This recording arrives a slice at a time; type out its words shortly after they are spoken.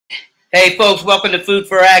Hey folks, welcome to Food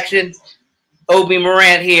for Action. Obi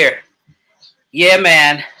Morant here. Yeah,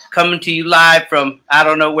 man, coming to you live from I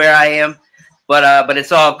don't know where I am, but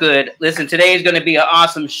it's all good. Listen, today is going to be an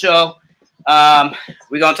awesome show.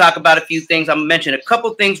 We're going to talk about a few things. I'm going to mention a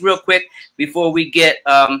couple things real quick before we get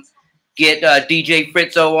DJ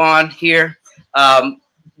Fritzo on here.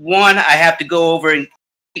 One, I have to go over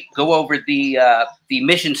the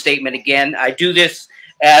mission statement again. I do this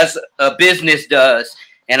as a business does.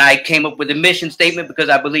 And I came up with a mission statement because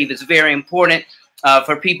I believe it's very important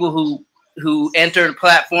for people who enter the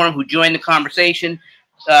platform, who join the conversation,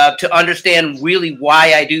 to understand really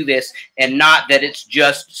why I do this and not that it's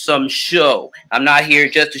just some show. I'm not here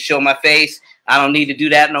just to show my face. I don't need to do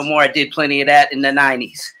that no more. I did plenty of that in the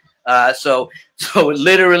 90s. So it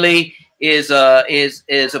literally is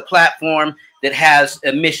a platform that has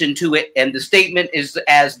a mission to it. And the statement is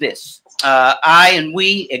as this. I and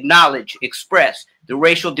we acknowledge, express the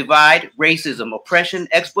racial divide, racism, oppression,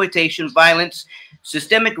 exploitation, violence,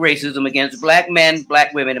 systemic racism against black men,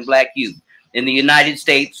 black women, and black youth in the United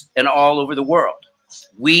States and all over the world.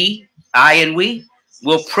 I and we,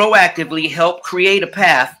 will proactively help create a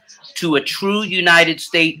path to a true United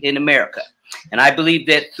States in America. And I believe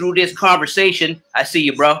that through this conversation, I see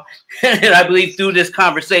you, bro. And I believe through this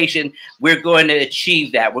conversation, we're going to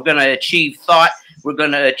achieve that. We're going to achieve thought. We're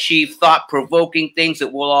going to achieve thought-provoking things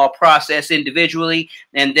that we'll all process individually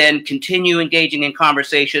and then continue engaging in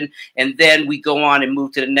conversation. And then we go on and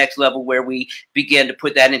move to the next level where we begin to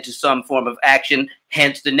put that into some form of action,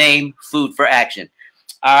 hence the name Food for Action.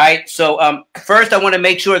 All right. So first, I want to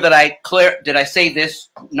make sure that I say this.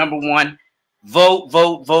 Number one, vote,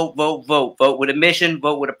 vote, vote, vote, vote. Vote with a mission,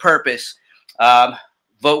 vote with a purpose,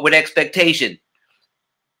 vote with expectation.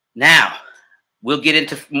 Now, we'll get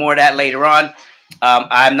into more of that later on.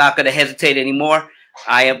 I'm not going to hesitate anymore.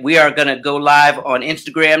 We are going to go live on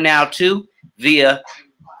Instagram now too via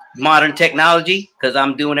modern technology because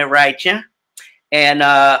I'm doing it right, yeah. And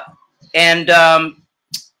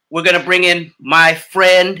we're going to bring in my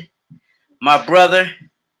friend, my brother,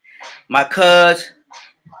 my cousin.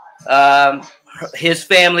 His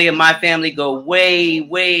family and my family go way,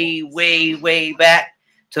 way, way, way back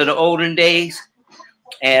to the olden days,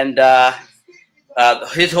 and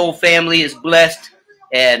his whole family is blessed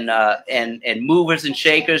and movers and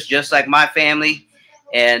shakers, just like my family.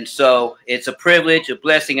 And so it's a privilege, a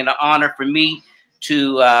blessing, and an honor for me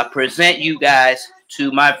to present you guys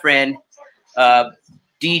to my friend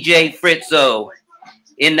DJ Fritzo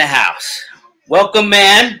in the house. Welcome,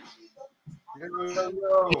 man.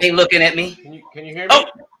 You ain't looking at me. Can you hear me? Oh,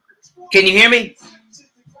 can you hear me?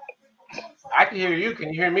 I can hear you.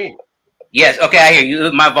 Can you hear me? Yes. Okay, I hear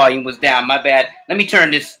you. My volume was down. My bad. Let me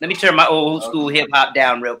turn my old school hip hop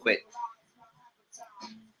down real quick.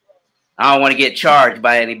 I don't want to get charged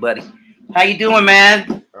by anybody. How you doing,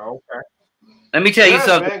 man? Okay. Let me tell you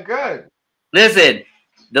something. Man, good. Listen,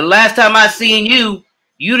 the last time I seen you,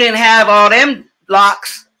 you didn't have all them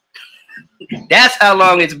locks. That's how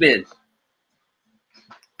long it's been.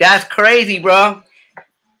 That's crazy, bro.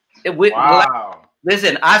 Wow.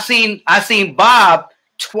 Listen, I seen Bob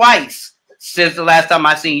twice since the last time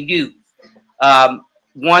I seen you.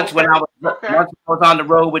 Once when I was on the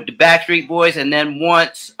road with the Backstreet Boys, and then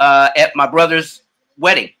once at my brother's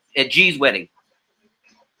wedding, at G's wedding.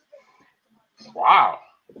 Wow.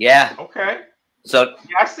 Yeah. Okay. So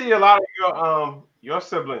yeah, I see a lot of your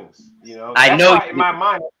siblings. You know, I know in my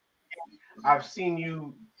mind, I've seen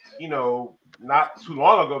you. You know, not too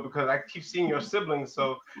long ago because I keep seeing your siblings,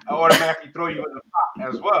 so I automatically throw you in the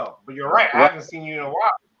pot as well. But you're right, I haven't seen you in a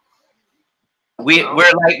while. We're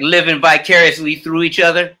like living vicariously through each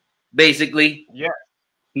other, basically. Yeah.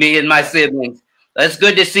 Me and my siblings. It's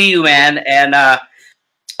good to see you, man. And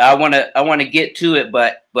I wanna get to it,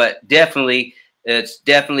 but definitely it's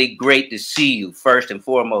definitely great to see you first and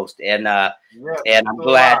foremost. And and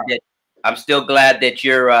I'm still glad that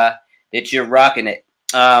you're rocking it.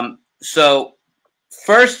 So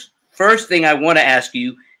first thing I want to ask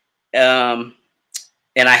you, and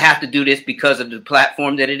I have to do this because of the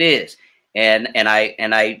platform that it is, and I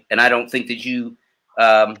don't think that you,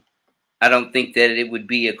 I don't think that it would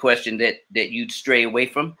be a question that you'd stray away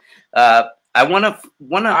from. I want to.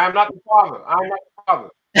 I'm not the father. I'm not the father.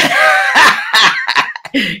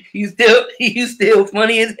 He's still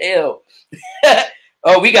funny as hell.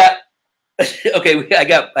 Oh, we got. Okay, I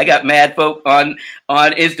got mad folk on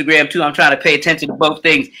Instagram too. I'm trying to pay attention to both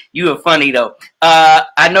things. You are funny though.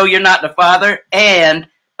 I know you're not the father, and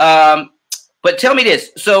but tell me this.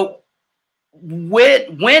 So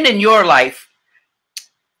when in your life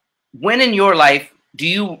do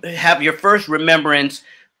you have your first remembrance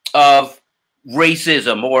of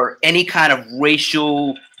racism or any kind of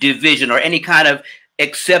racial division or any kind of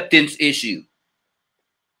acceptance issue?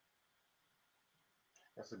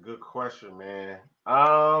 That's a good question, man.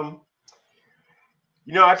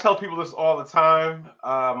 You know, I tell people this all the time.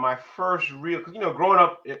 My first real, because, you know, growing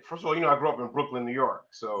up, first of all, you know, I grew up in Brooklyn, New York.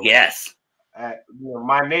 So yes, you know,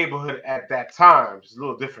 my neighborhood at that time, it's a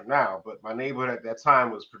little different now, but my neighborhood at that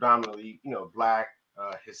time was predominantly, you know, Black,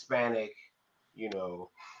 Hispanic, you know,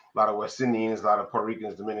 a lot of West Indians, a lot of Puerto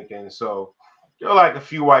Ricans, Dominicans. So there were like a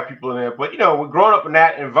few white people in there. But, you know, when growing up in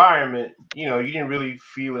that environment, you know, you didn't really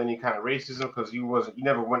feel any kind of racism because you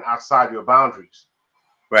never went outside your boundaries.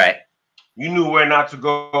 right. You knew where not to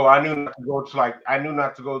go. I knew not to go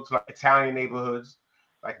to like Italian neighborhoods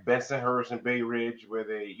like Bensonhurst and Bay Ridge, where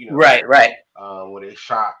they, you know, right, where they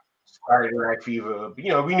shot Saturday Night Fever. But,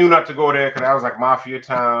 you know, we knew not to go there because that was like mafia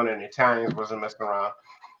town, and Italians wasn't messing around,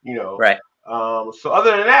 you know. right. So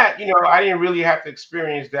other than that, you know, I didn't really have to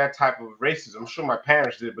experience that type of racism. I'm sure my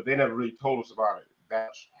parents did, but they never really told us about it.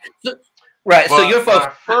 Right. But so your folks.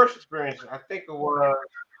 My first experience, I think it was,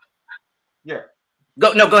 yeah.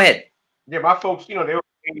 Go ahead. Yeah, my folks, you know, they were,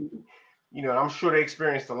 you know, I'm sure they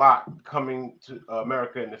experienced a lot coming to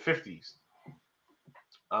America in the 50s.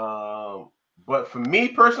 But for me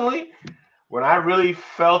personally, when I really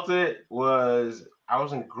felt it was I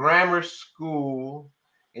was in grammar school,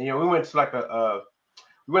 and, you know, we went to like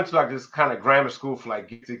this kind of grammar school for like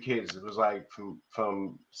gifted kids. It was like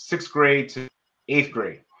from 6th grade to 8th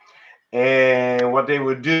grade. And what they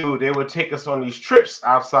would do, they would take us on these trips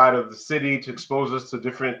outside of the city to expose us to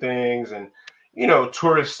different things and, you know,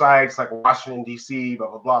 tourist sites like Washington, D.C., blah,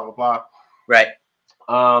 blah, blah, blah, blah. Right.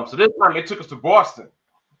 So this time they took us to Boston,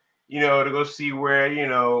 you know, to go see where, you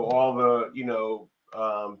know, all the, you know,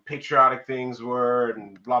 patriotic things were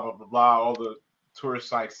and blah, blah, blah, blah. All the tourist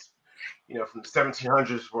sites, you know, from the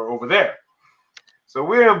 1700s were over there. So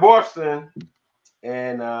we're in Boston.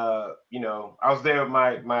 And, you know, I was there with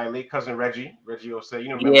my late cousin, Reggie Osei, you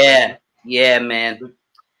know. Yeah. Yeah, man.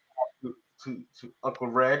 To Uncle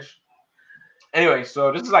Reg. Anyway,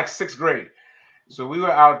 so this is like 6th grade. So we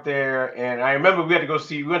were out there, and I remember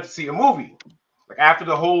we went to see a movie. Like after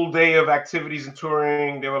the whole day of activities and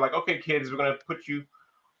touring, they were like, okay, kids, we're going to put you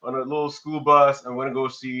on a little school bus, and we're going to go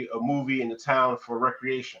see a movie in the town for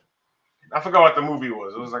recreation. I forgot what the movie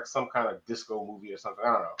was. It was like some kind of disco movie or something.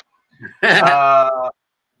 I don't know.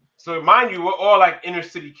 So mind you, we're all like inner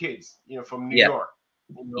city kids, you know, from New York,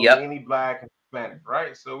 you know, mainly Black and Hispanic,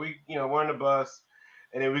 right? So we, you know, we're in the bus,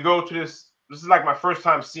 and then we go to this is like my first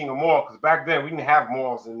time seeing a mall, because back then we didn't have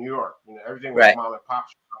malls in New York. You know, everything was mom and pop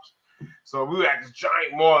shops. So we were at this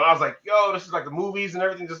giant mall, and I was like, yo, this is like the movies and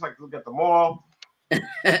everything, just like look at the mall.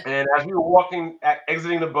 And as we were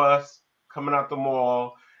exiting the bus, coming out the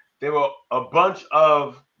mall, there were a bunch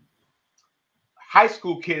of high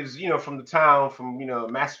school kids, you know, from the town, from, you know,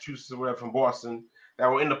 Massachusetts or whatever, from Boston, that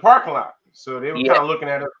were in the parking lot. So they were kind of looking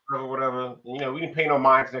at it or whatever. And, you know, we didn't pay no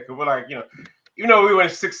mind to that, because we're like, you know, even though we were in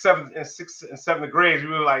 6th, 7th grades, we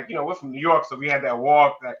were like, you know, we're from New York, so we had that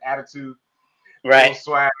walk, that attitude, right?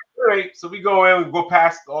 Swag. Right. So we go in, we go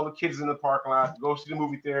past all the kids in the parking lot, go see the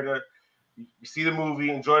movie theater, we see the movie,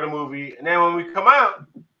 enjoy the movie, and then when we come out,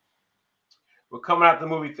 we're coming out the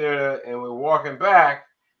movie theater and we're walking back.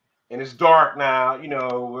 And it's dark now, you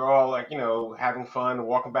know, we're all like, you know, having fun,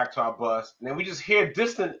 walking back to our bus. And then we just hear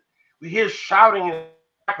shouting in the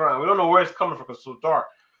background. We don't know where it's coming from because it's so dark.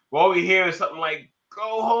 But all we hear is something like,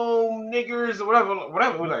 go home, niggers, or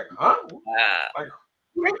whatever. We're like, huh? Like,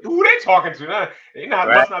 who they talking to? They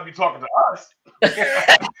must not be talking to us.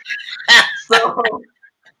 So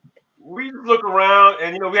we just look around,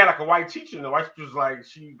 and, you know, we had like a white teacher, and the white teacher was like,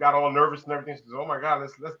 she got all nervous and everything. She says, oh my God,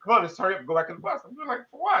 let's come on, let's hurry up and go back to the bus. I'm like,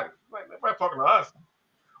 for what? Like, nobody's talking to us.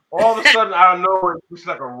 All of a sudden, out of nowhere, it's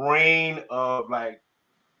like a rain of like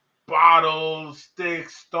bottles,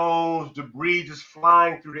 sticks, stones, debris just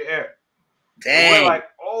flying through the air. Dang. And we're like,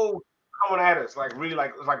 oh, coming at us, like really,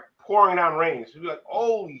 like it's like pouring down rain. So we're like,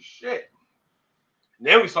 holy shit. And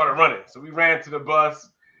then we started running. So we ran to the bus.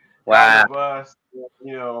 Wow. The bus,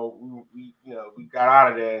 you know, we got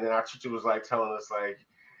out of there, and then our teacher was like telling us, like,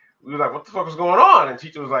 we were like, what the fuck is going on? And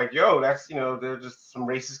teacher was like, yo, that's, you know, they're just some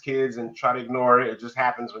racist kids, and try to ignore it. It just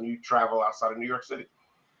happens when you travel outside of New York City.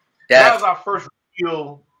 That was our first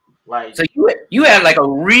real, like. So you had like a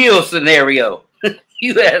real scenario.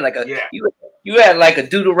 you had like a you had like a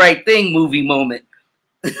do the right thing movie moment.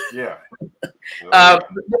 Yeah.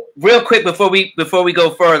 Real quick before we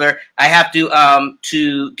go further, I have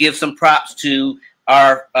to give some props to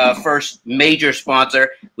our first major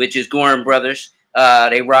sponsor, which is GOORIN Brothers.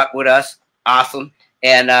 They rock with us, awesome.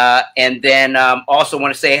 And then also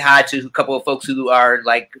want to say hi to a couple of folks who are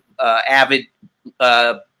like avid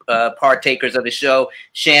partakers of the show.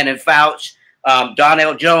 Shannon Fouch,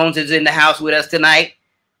 Donnell Jones is in the house with us tonight.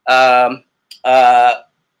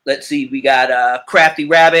 Let's see, we got Crafty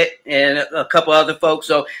Rabbit and a couple other folks.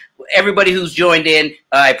 So everybody who's joined in,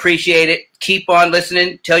 I appreciate it. Keep on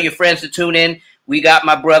listening. Tell your friends to tune in. We got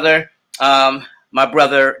my brother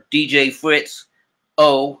DJ Fritz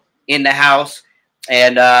O in the house,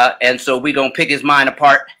 and so we're gonna pick his mind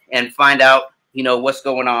apart and find out, you know, what's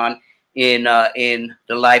going on in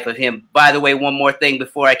the life of him. By the way, one more thing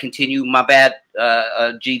before I continue. My bad,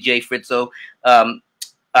 DJ Fritzo.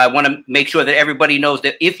 I want to make sure that everybody knows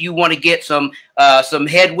that if you want to get some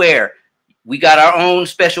headwear, we got our own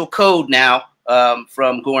special code now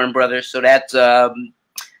from GOORIN Brothers. So that's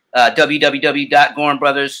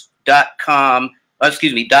www.goorinbrothers.com.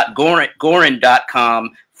 Excuse me,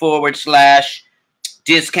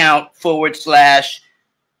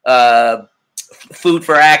 goorin.com/discount/food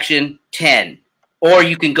for action 10. Or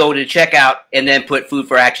you can go to checkout and then put food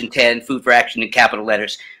for action 10, food for action in capital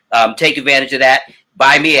letters. Take advantage of that.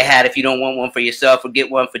 Buy me a hat if you don't want one for yourself, or get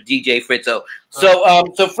one for DJ Fritzo.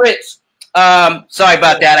 So Fritz, sorry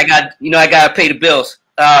about that. I got to pay the bills.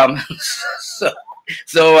 So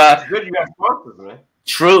good you got sponsors, man.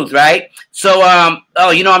 Truth, right? So I'm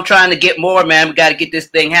trying to get more, man. We got to get this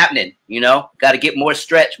thing happening. Got to get more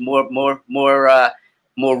stretch, more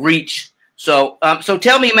reach. So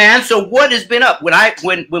tell me, man. So what has been up?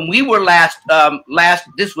 When we were last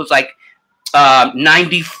this was like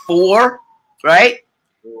 94, right?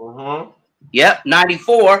 Mm-hmm. Yep,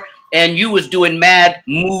 94. And you was doing mad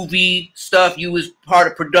movie stuff. You was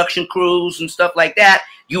part of production crews and stuff like that.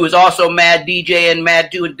 You was also mad DJ and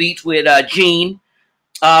mad doing beats with Gene.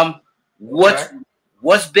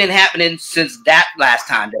 What's been happening since that last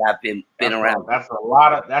time that I've been around? That's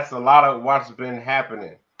a lot of what's been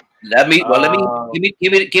happening. Give me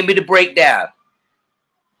the breakdown.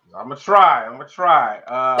 I'm gonna try.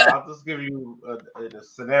 I'll just give you a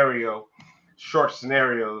scenario, short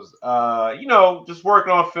scenarios. Just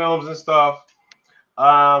working on films and stuff.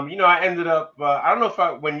 I ended up. I don't know if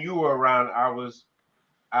when you were around,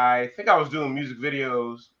 I think I was doing music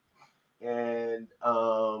videos, and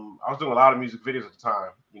I was doing a lot of music videos at the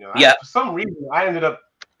time. For some reason, I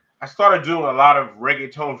started doing a lot of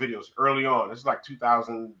reggaeton videos early on. This is like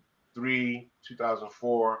 2003,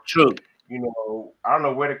 2004. True. I don't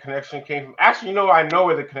know where the connection came from. Actually, I know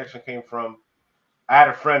where the connection came from. I had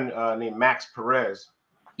a friend named Max Perez.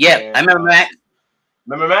 Yeah, and, I remember Max.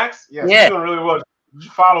 Remember Max? Yeah, yeah. He's doing really well. You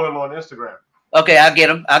should follow him on Instagram. Okay, I'll get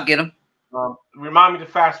him. Remind me to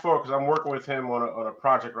fast forward because I'm working with him on a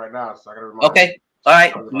project right now, so I gotta remind. Okay, all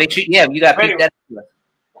right. Make sure. Yeah, you got to pick that.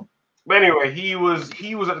 But anyway, he was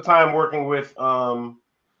at the time working with a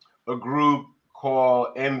group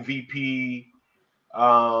called MVP.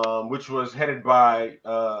 Which was headed by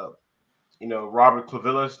Robert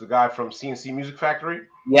Clavillis, the guy from CNC Music Factory.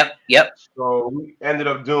 Yep. So we ended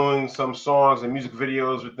up doing some songs and music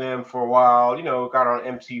videos with them for a while. Got on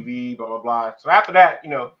MTV, blah blah blah. So after that,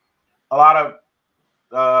 a lot of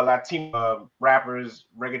Latino rappers,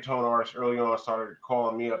 reggaeton artists early on started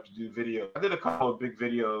calling me up to do videos. I did a couple of big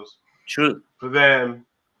videos. True. For them.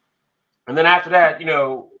 And then after that,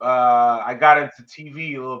 I got into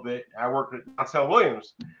TV a little bit. I worked with Montel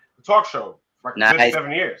Williams, the talk show, for like a good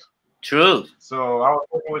 7 years. True. So I was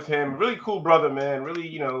working with him. Really cool brother, man. Really,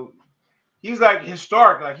 he's like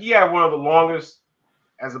historic. Like he had one of the longest,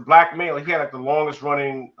 as a black male, he had like the longest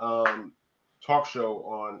running talk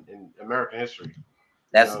show in American history.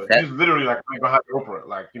 He's literally like right behind Oprah,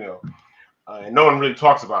 and no one really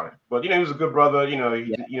talks about it. But he was a good brother. He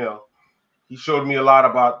showed me a lot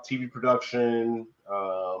about TV production,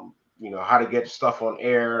 how to get stuff on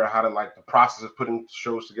air, how to the process of putting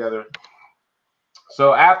shows together.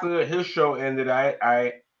 So after his show ended,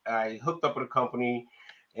 I hooked up with a company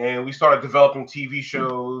and we started developing TV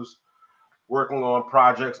shows, working on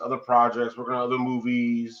other projects, working on other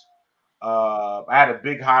movies. I had a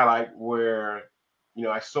big highlight where,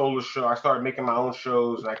 I sold a show. I started making my own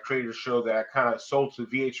shows and I created a show that I kind of sold to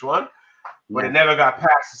VH1. But it never got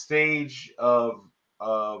past the stage of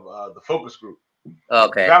the focus group.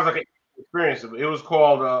 Okay, that was like an experience. It was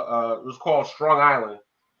called Strong Island,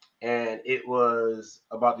 and it was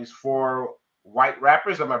about these 4 white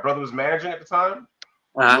rappers that my brother was managing at the time.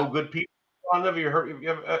 No good people. Have you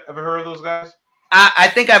ever heard of those guys?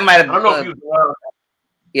 I think I might have. I don't know if you was around.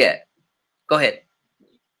 Yeah, go ahead.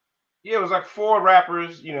 Yeah, it was like 4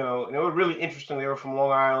 rappers, and they were really interesting. They were from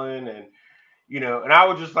Long Island, and and I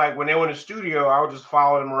would just when they were in the studio, I would just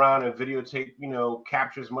follow them around and videotape,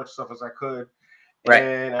 capture as much stuff as I could. Right.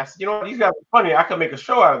 And I said, you know what, these guys are funny. I could make a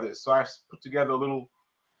show out of this. So I put together a little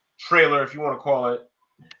trailer, if you want to call it,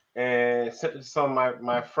 and sent it to some of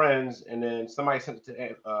my friends. And then somebody sent it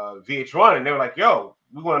to VH1, and they were like, "Yo,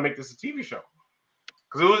 we want to make this a TV show."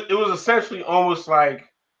 Because it was essentially almost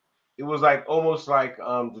like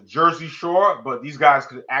the Jersey Shore, but these guys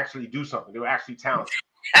could actually do something. They were actually talented.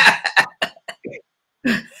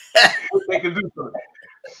 They could do something.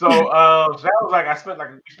 So, so that was like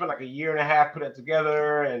we spent like a year and a half put it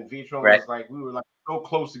together, and VH1 was like, we were like so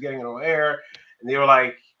close to getting it on air, and they were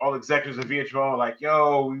like, all the executives of VH1 were like,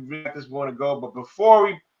 "Yo, we really got this, we want to go, but before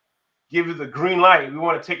we give you the green light, we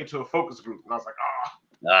want to take it to a focus group." And I was like,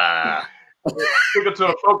 took it to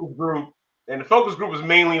a focus group, and the focus group was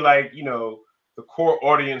mainly like, you know, the core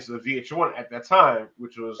audience of VH1 at that time,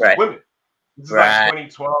 which was women. This is like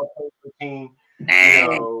 2012, 2013.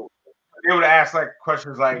 You know, they would ask like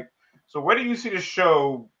questions like, "So where do you see the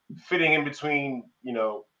show fitting in between, you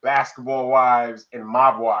know, Basketball Wives and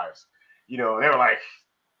Mob Wives?" You know, and they were like,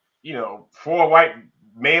 you know, 4 white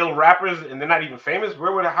male rappers, and they're not even famous.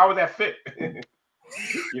 How would that fit?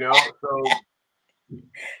 You know, so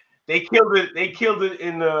they killed it. They killed it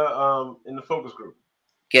in the focus group.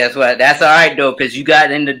 Guess what? That's all right though, because you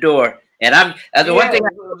got in the door. And one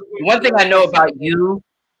thing I know about you.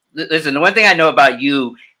 Listen, the one thing I know about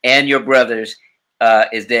you and your brothers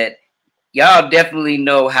is that y'all definitely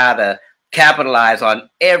know how to capitalize on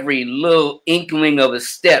every little inkling of a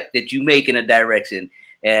step that you make in a direction.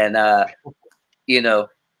 And, you know,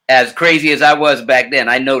 as crazy as I was back then,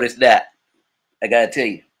 I noticed that. I got to tell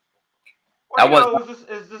you. Well,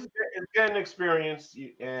 it's getting experience.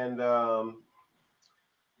 And,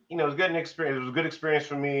 you know, it's getting experience. It was a good experience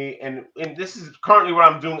for me. And this is currently what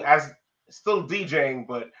I'm doing as still DJing,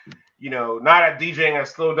 but, you know, not at DJing. I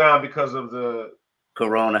slowed down because of the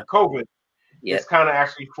COVID. Yeah. It's kind of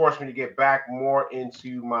actually forced me to get back more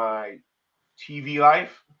into my TV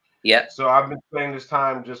life. Yeah. So I've been spending this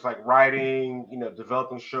time just like writing, you know,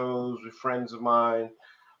 developing shows with friends of mine.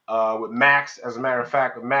 With Max, as a matter of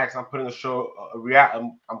fact, with Max, I'm putting a show,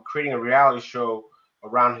 I'm creating a reality show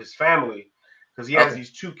around his family because he has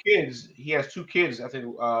these 2 kids. He has 2 kids. I think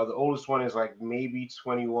the oldest one is like maybe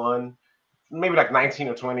 21, maybe like 19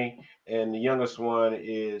 or 20, and the youngest one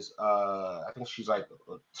is I think she's like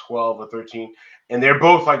 12 or 13, and they're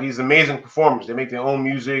both like these amazing performers. They make their own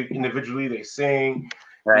music individually. They sing,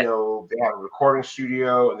 you know, they have a recording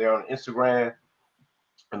studio, and they're on Instagram.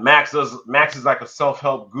 And Max is like a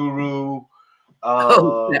self-help guru.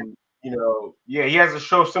 You know, yeah, he has a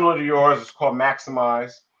show similar to yours. It's called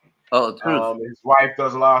Maximize. His wife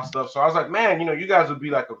does a lot of stuff. So I was like, man, you know, you guys would be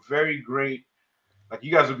like a very great, like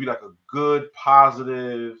you guys would be like a good,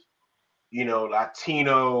 positive, you know,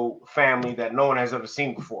 Latino family that no one has ever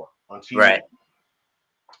seen before on TV. Right.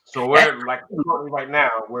 So we're like right now,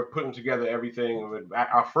 we're putting together everything.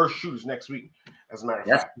 Our first shoot is next week, as a matter of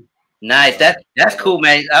fact. Nice. That's cool,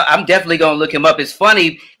 man. I'm definitely gonna look him up. It's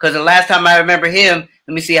funny because the last time I remember him,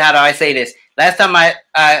 let me see, how do I say this? Last time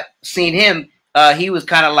I seen him, he was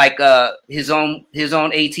kind of like his own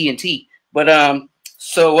AT&T. But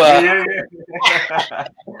so yeah.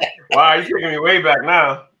 Wow, you're taking me way back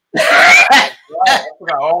now. I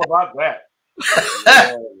forgot all about that.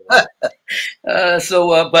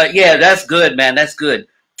 But yeah, that's good, man. That's good.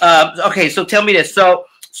 Okay, so tell me this. So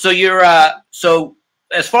you're so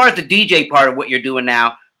as far as the DJ part of what you're doing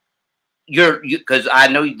now, because I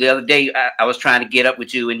know the other day I was trying to get up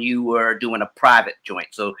with you and you were doing a private joint.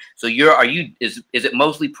 So is it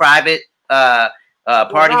mostly private parties?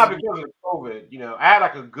 Not because of COVID. You know, I had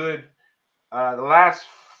like a good the last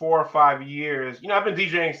 4 or 5 years. You know, I've been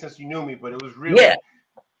DJing since you knew me, but it was really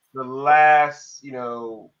the last, you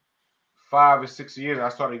know, 5 or 6 years I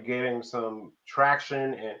started getting some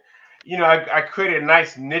traction, and you know, I created a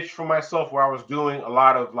nice niche for myself where I was doing a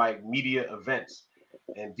lot of like media events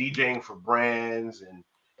and DJing for brands, and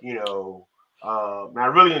you know, and I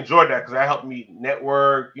really enjoyed that because that helped me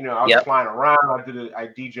network. You know, I was flying around. I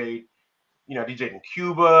DJ'd, you know, I DJ'd in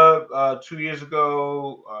Cuba 2 years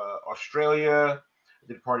ago, Australia, I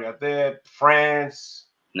did a party out there, France,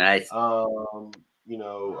 nice, you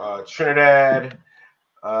know, Trinidad,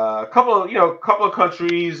 a couple of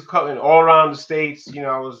countries, all around the States. You know,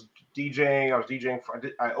 I was DJing.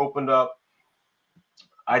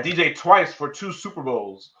 I DJed twice for 2 Super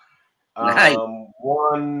Bowls. Nice.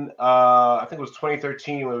 One, I think it was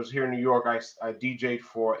 2013 when it was here in New York. I DJ'd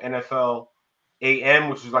for NFL AM,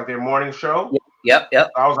 which is like their morning show. Yep.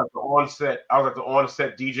 I was like the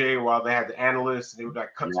on-set DJ while they had the analysts, and they would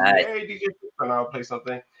like cut to me, hey DJ, and I would play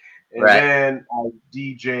something. And then I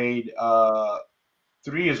DJ'd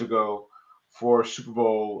 3 years ago for Super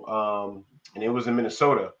Bowl and it was in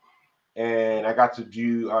Minnesota. And I got to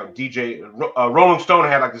do DJ. Rolling Stone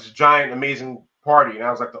had like this giant, amazing party, and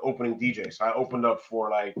I was like the opening DJ. So I opened up for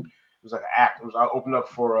like, it was like an act. I opened up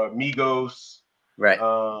for Migos, right?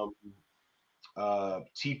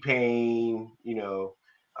 T-Pain, you know,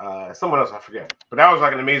 someone else I forget. But that was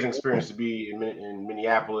like an amazing experience to be in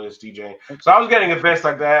Minneapolis DJing. So I was getting events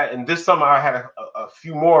like that, and this summer I had a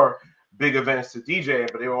few more big events to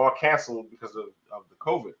DJ, but they were all canceled because of the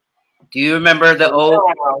COVID. Do you remember the old?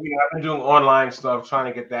 You know, I've been doing online stuff,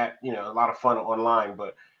 trying to get that, you know, a lot of fun online.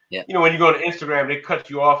 But yeah, you know, when you go to Instagram, they cut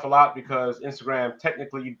you off a lot because Instagram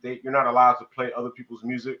technically you're not allowed to play other people's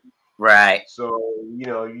music. Right. So you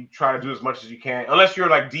know, you try to do as much as you can, unless you're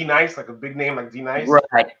like D Nice, like a big name like D Nice.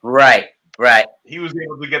 Right. He was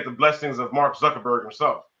able to get the blessings of Mark Zuckerberg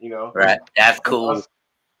himself. You know. Right. That's cool.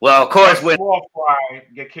 Well, of course, when small fry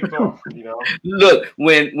get kicked off, you know. Look,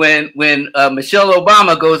 when Michelle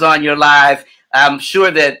Obama goes on your live, I'm sure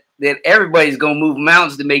that everybody's gonna move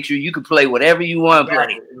mountains to make sure you can play whatever you want to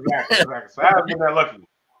play. Exactly. So I haven't been that lucky.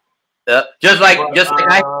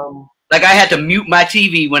 Like I had to mute my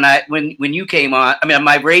TV when you came on. I mean,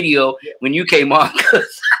 my radio when you came on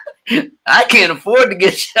because I can't afford to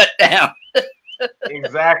get shut down.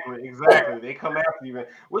 Exactly. They come after you, man,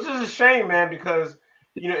 which is a shame, man, because.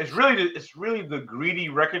 You know, it's really the greedy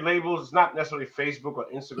record labels. It's not necessarily Facebook or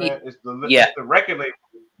Instagram. It's the record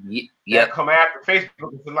labels that come after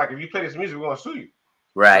Facebook. It's like, if you play this music, we're gonna sue you.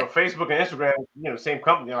 Right. So Facebook and Instagram, you know, same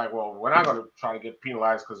company. They're like, well, we're not gonna try to get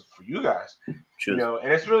penalized because for you guys, True. You know.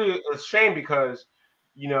 And it's really a shame because,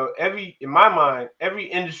 you know, in my mind, every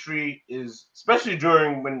industry is, especially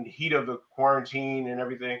during when the heat of the quarantine and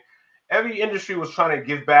everything, every industry was trying to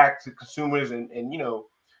give back to consumers and you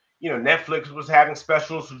know, Netflix was having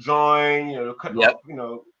specials to join, you know, cut off, you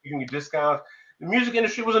know, giving you discounts. The music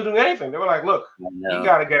industry wasn't doing anything. They were like, look, you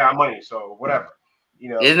got to get our money. So whatever, you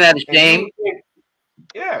know. Isn't that a shame?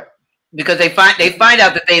 Yeah. Because they find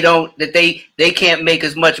out that they can't make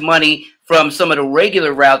as much money from some of the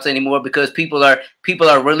regular routes anymore because people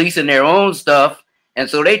are releasing their own stuff. And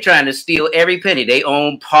so they're trying to steal every penny. They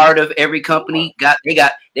own part of every company. They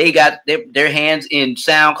got their hands in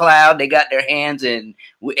SoundCloud. They got their hands in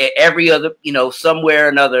every other, you know, somewhere or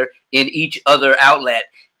another in each other outlet.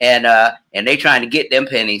 And they trying to get them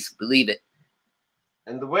pennies. Believe it.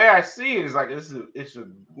 And the way I see it is like it's a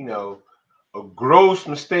you know, a gross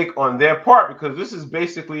mistake on their part because this is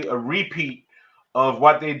basically a repeat of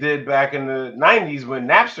what they did back in the 90s when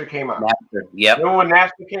Napster came out. Yep. Remember when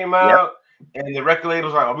Napster came out? Yep. And the record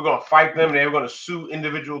labels were like, oh, we're going to fight them. They were going to sue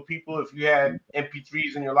individual people if you had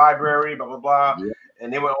MP3s in your library, blah, blah, blah. Yep.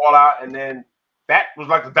 And they went all out. And then that was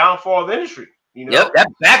like the downfall of the industry. You know? Yep, that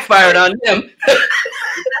backfired on them.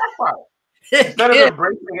 Instead of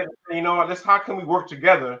embracing it, you know, how can we work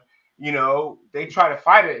together? You know, they tried to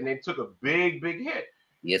fight it and they took a big, big hit.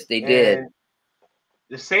 Yes, they did.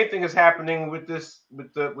 The same thing is happening with this,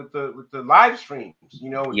 with the live streams, you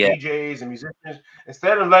know, with DJs and musicians.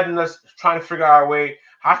 Instead of letting us trying to figure out a way,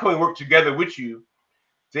 how can we work together with you?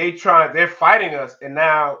 They're fighting us, and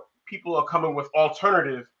now people are coming with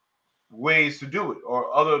alternative ways to do it,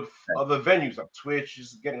 or other venues like Twitch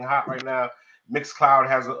is getting hot right now. Mixcloud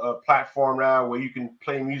has a platform now where you can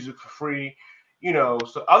play music for free, you know.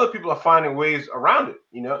 So other people are finding ways around it,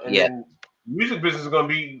 you know, and then music business is going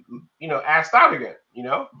to be, you know, asked out again, you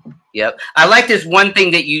know. Yep. I like this one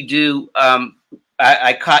thing that you do.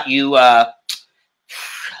 I caught you.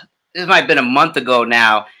 This might have been a month ago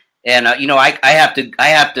now, and you know, I have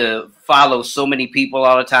to follow so many people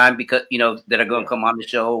all the time because, you know, that are going to come on the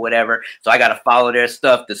show or whatever. So I got to follow their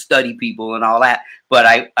stuff to study people and all that. But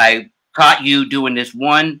I caught you doing this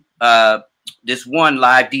one live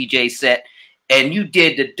DJ set. And you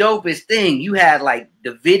did the dopest thing. You had like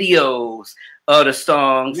the videos of the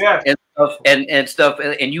songs and stuff,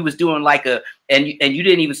 and you was doing like and you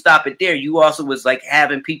didn't even stop it there. You also was like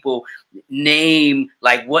having people name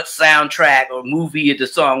like what soundtrack or movie the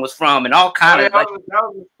song was from, and all kind of. That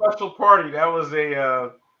was a special party. That was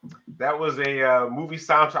a movie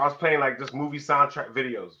soundtrack. I was playing like just movie soundtrack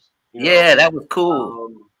videos. You know? Yeah, that was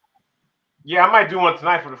cool. Yeah, I might do one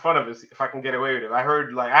tonight for the fun of it if I can get away with it. I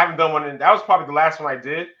heard I haven't done one, and that was probably the last one I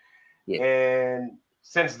did. Yeah. And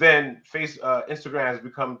since then, Instagram has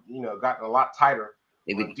become, you know, gotten a lot tighter.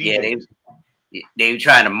 They were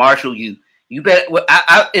trying to marshal you. You bet.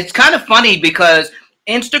 It's kind of funny because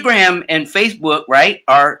Instagram and Facebook, right,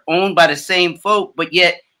 are owned by the same folk, but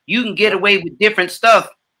yet you can get away with different stuff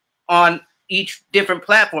on each different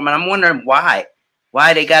platform, and I'm wondering why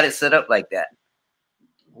they got it set up like that.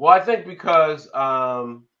 Well, I think because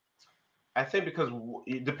I think because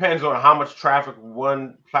it depends on how much traffic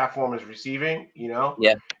one platform is receiving, you know.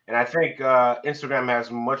 Yeah. And I think Instagram has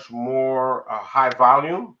much more high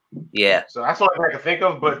volume. Yeah. So that's what I can think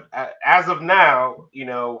of. But as of now, you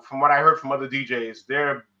know, from what I heard from other DJs,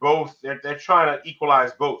 they're trying to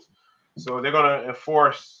equalize both. So they're going to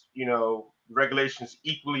enforce, you know, regulations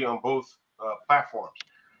equally on both platforms.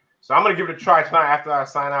 So I'm going to give it a try tonight after I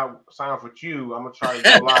sign off with you. I'm going to try to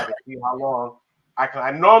go live and see how long I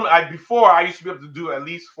can. Before I used to be able to do at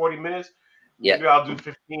least 40 minutes. Maybe I'll do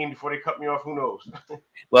 15 before they cut me off. Who knows?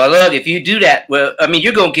 Well, look, if you do that, well, I mean,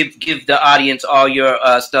 you're gonna give the audience all your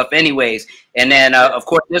stuff anyways, and then of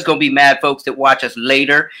course there's gonna be mad folks that watch us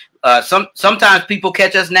later. Sometimes people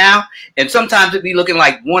catch us now, and sometimes it be looking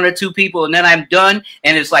like 1 or 2 people, and then I'm done,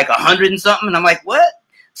 and it's like 100 and something, and I'm like, what?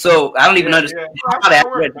 So I don't even understand how that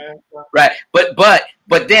works. Right,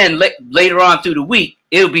 but then later on through the week,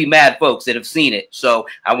 it'll be mad folks that have seen it. So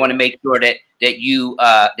I want to make sure that you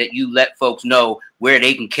let folks know where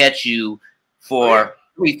they can catch you for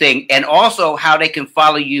everything, and also how they can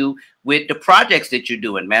follow you with the projects that you're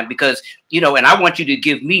doing, man. Because, you know, and I want you to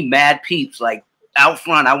give me mad peeps like out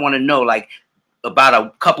front. I want to know, like, about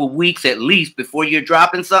a couple weeks at least before you're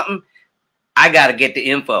dropping something. I gotta get the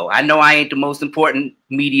info. I know I ain't the most important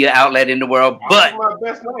media outlet in the world, but my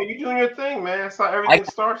best man. You doing your thing, man. That's how everything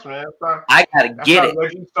starts, man. I gotta get it.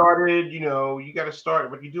 When you started, you know, you gotta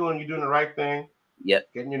start. What you're doing the right thing. Yep.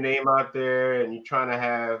 Getting your name out there, and you're trying to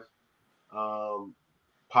have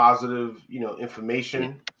positive, you know,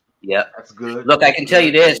 information. Yep. That's good. Look, I can tell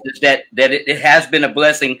you this: is that it has been a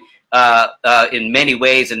blessing in many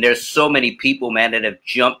ways, and there's so many people, man, that have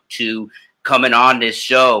jumped to coming on this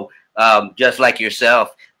show. Just like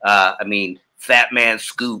yourself, I mean, Fat Man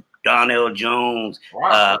Scoop, Donnell Jones,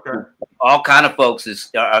 all kind of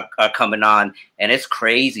folks are coming on, and it's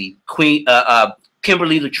crazy. Queen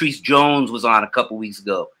Kimberly Latrice Jones was on a couple weeks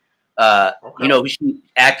ago. You know, she's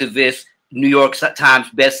activist, New York Times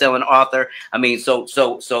best-selling author. I mean, so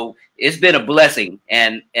it's been a blessing,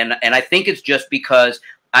 and I think it's just because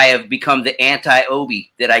I have become the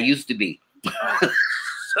anti-Obi that I used to be.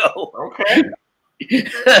 So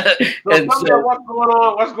and so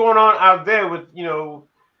what's going on out there with, you know,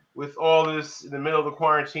 with all this in the middle of the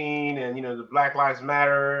quarantine, and, you know, the Black Lives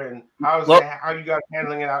Matter, and how you guys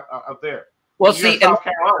handling it out there? Well, you're in South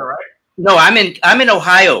Carolina, right? No, I'm in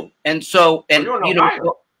Ohio, and so you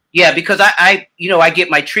know, yeah, because I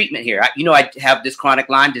get my treatment here. I have this chronic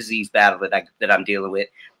Lyme disease battle that I'm dealing with,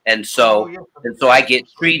 and so I get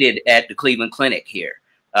treated at the Cleveland Clinic here.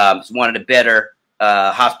 It's one of the better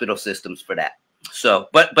hospital systems for that. So,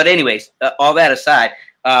 but anyways, all that aside,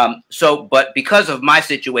 but because of my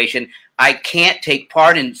situation, I can't take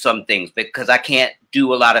part in some things because I can't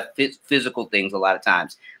do a lot of physical things a lot of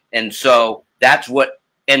times. And so that's what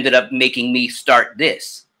ended up making me start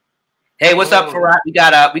this. Hey, what's up, Farhat?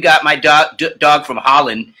 We got my dog from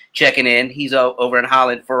Holland checking in. He's over in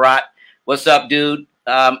Holland. Farhat, what's up, dude?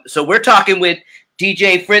 So we're talking with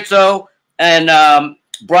DJ FRITZO, and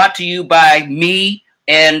brought to you by me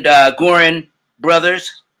and GOORIN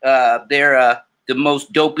Brothers. They're the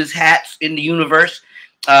most dopest hats in the universe.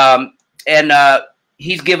 And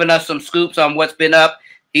he's given us some scoops on what's been up.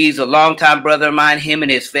 He's a longtime brother of mine. Him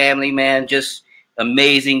and his family, man, just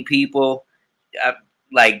amazing people.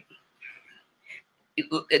 Like,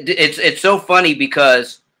 it's so funny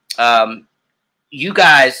because you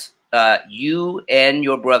guys, you and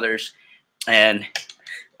your brothers, and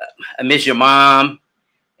I miss your mom.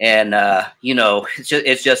 And, you know,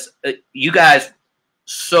 it's just you guys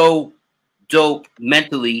so dope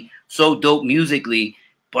mentally, so dope musically,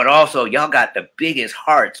 but also y'all got the biggest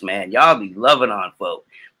hearts, man. Y'all be loving on folk.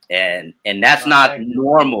 And that's not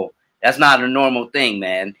normal. That's not a normal thing,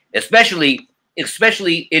 man. Especially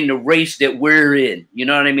in the race that we're in. You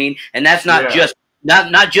know what I mean? And that's not just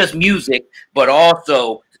not just music, but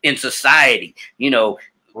also in society. You know,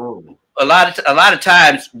 a lot of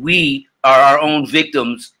times we are our own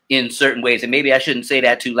victims in certain ways. And maybe I shouldn't say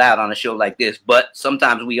that too loud on a show like this, but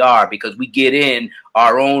sometimes we are, because we get in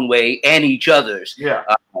our own way and each other's, you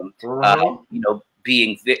know,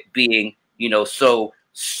 being, you know, so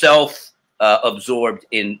self-absorbed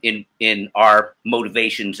in our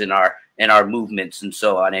motivations and our movements and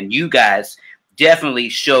so on. And you guys definitely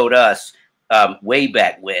showed us way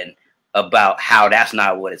back when about how that's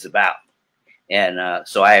not what it's about. And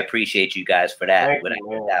so I appreciate you guys for that.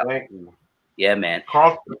 Thank you. Yeah, man.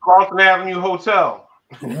 Carlton Avenue Hotel.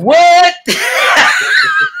 What?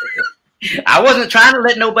 I wasn't trying to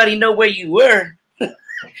let nobody know where you were.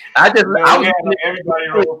 Everybody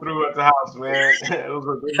rolled through at the house, man. It was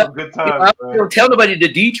a good time. I don't tell nobody the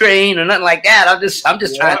D train or nothing like that. I'm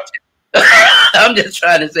just trying to I'm just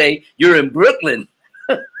trying to say you're in Brooklyn.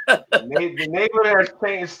 The neighborhood has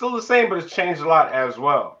changed. It's still the same, but it's changed a lot as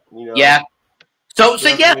well. You know. Yeah. So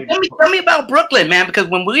yeah, Definitely. tell me about Brooklyn, man, because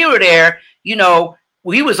when we were there, you know,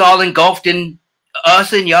 we was all engulfed in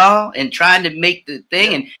us and y'all and trying to make the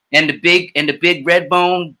thing and the big red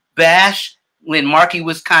bone bash when Marky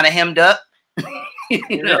was kind of hemmed up.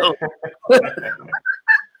 You know.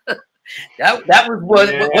 that was what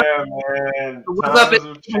man. What's up in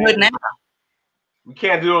the neighborhood now? We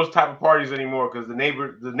can't do those type of parties anymore because the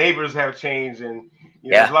neighbors have changed, and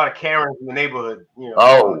you know, there's a lot of Karens in the neighborhood. You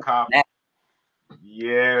know, the cops.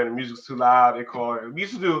 Yeah, the music's too loud. They call it. We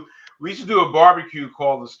used to do a barbecue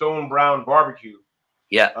called the Stone Brown Barbecue.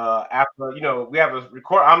 Yeah. After, you know, we have a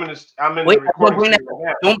record. I'm in Wait, the recording studio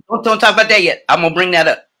right now. Don't talk about that yet. I'm gonna bring that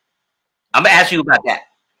up. I'm gonna ask you about that.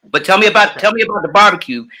 But tell me about the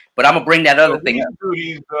barbecue. But I'm gonna bring that other thing up. We do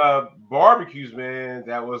these barbecues, man.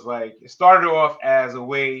 That was like, it started off as a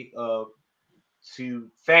way of to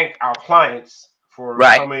thank our clients for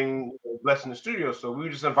coming, blessing the studio. So we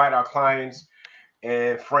would just invite our clients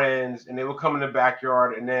and friends, and they would come in the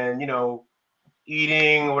backyard, and then, you know,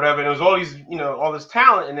 eating or whatever. And it was all these, you know, all this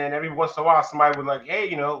talent, and then every once in a while somebody would like, hey,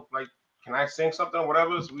 you know, like, can I sing something or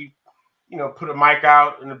whatever? So we, you know, put a mic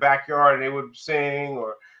out in the backyard and they would sing,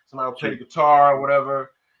 or somebody would play the guitar or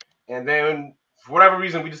whatever. And then for whatever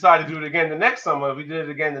reason we decided to do it again the next summer. We did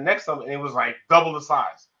it again the next summer, and it was like double the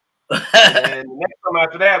size. And the next summer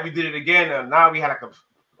after that we did it again, and now we had like a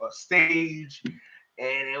stage,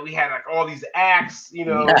 and we had like all these acts, you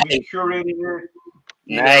know. We curated it.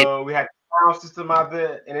 You know, we had a sound system out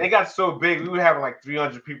there, and it got so big we were having like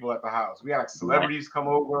 300 people at the house. We had like celebrities come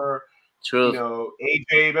over. True. You know,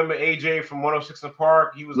 AJ, remember AJ from 106 in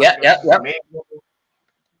Park? He was amazing.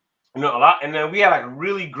 You know, a lot. And then we had like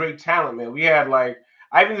really great talent, man. We had like,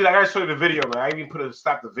 I gotta show you the video, man. I even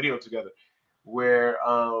slapped the video together where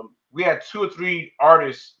we had 2 or 3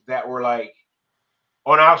 artists that were like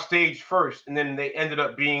on our stage first, and then they ended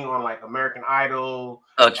up being on like American Idol.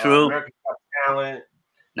 Oh, true. American Got Talent.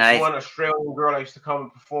 Nice. One Australian girl that used to come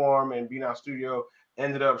and perform and be in our studio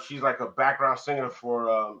ended up, she's like a background singer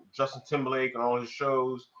for Justin Timberlake and all his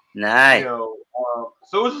shows. Nice. You know,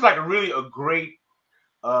 so it was just like a great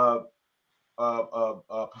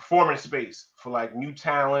performance space for like new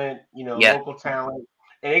talent, you know, local talent.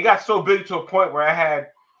 And it got so big to a point where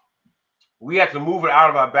we had to move it out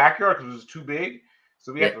of our backyard because it was too big.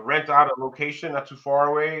 So we had to rent out a location not too far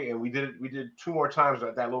away, and we did 2 more times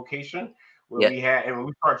at that location where we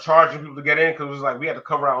started charging people to get in because it was like we had to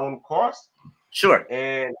cover our own costs. Sure.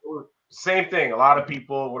 And it was same thing. A lot of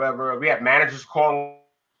people, whatever. We had managers calling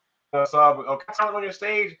us up. Okay, talent on your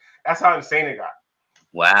stage. That's how insane it got.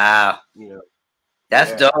 Wow. You know,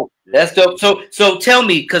 that's dope. That's dope. So tell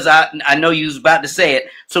me, because I know you was about to say it.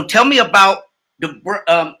 So tell me about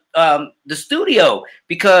the studio,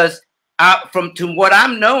 because from what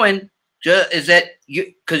I'm knowing is that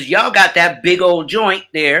because y'all got that big old joint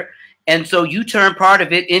there, and so you turned part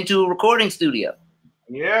of it into a recording studio.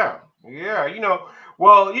 Yeah. You know,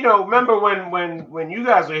 well, you know, remember when you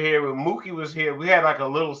guys were here, when Mookie was here, we had like a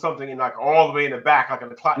little something in like all the way in the back, like in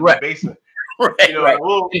the basement. Right, you know, like a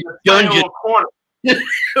little corner.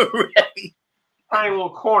 Tiny little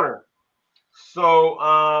corner. So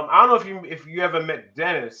I don't know if you ever met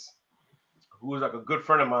Dennis, who was like a good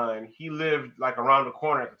friend of mine. He lived like around the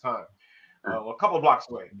corner at the time, a couple of blocks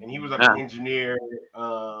away, and he was like an engineer.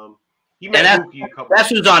 He met Mookie a couple. That's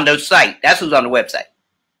who's on the site. That's who's on the website.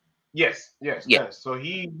 Yes. So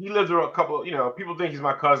he lives there a couple. You know, people think he's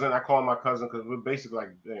my cousin. I call him my cousin because we're basically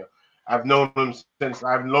like, you know, I've known him since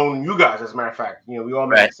I've known you guys. As a matter of fact, you know, we all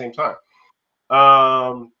met at the same time.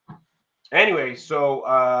 Anyway,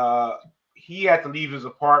 so he had to leave his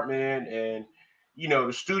apartment, and you know,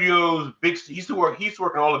 the studios, he used to work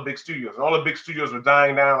in all the big studios, and all the big studios were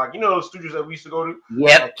dying down. Like, you know, those studios that we used to go to.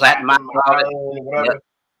 Like Platinum whatever.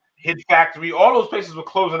 Hit Factory, all those places were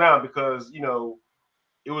closing down because, you know,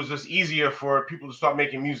 it was just easier for people to start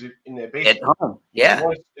making music in their basement. At home. Yeah.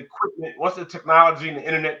 Once the technology and the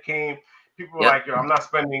internet came, people were like, yo, I'm not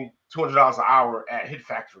spending $200 an hour at Hit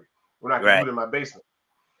Factory. We're not going to do it in my basement.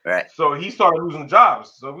 Right. So he started losing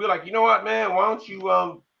jobs. So we were like, you know what, man, why don't you,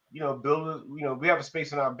 you know, we have a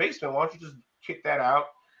space in our basement. Why don't you just kick that out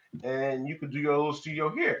and you could do your little studio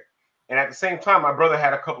here? And at the same time, my brother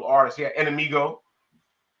had a couple of artists. He had Enemigo.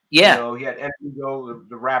 Yeah. You know, he had Enemigo,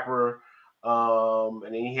 the rapper. And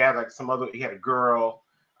then he had like he had a girl,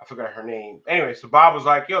 I forgot her name. Anyway, so Bob was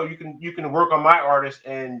like, yo, you can work on my artist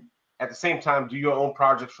and at the same time do your own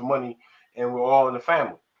projects for money, and we're all in the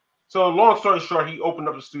family. So long story short, he opened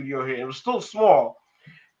up a studio here. It was still small,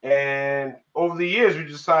 And over the years, we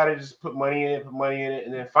decided to just put money in it,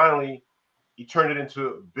 and then finally, he turned it into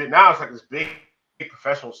a bit. Now it's like this big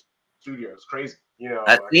professional studio. It's crazy, you know.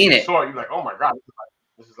 I've Like, seen you it. saw it, you're like, oh my god,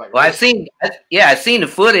 this is like. Well, I've seen the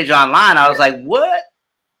footage online. I was like, what?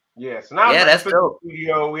 Yeah, so now yeah, it's like that's dope.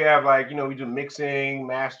 studio. We have like, you know, we do mixing,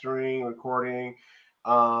 mastering, recording.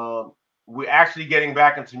 We're actually getting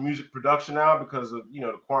back into music production now because of, you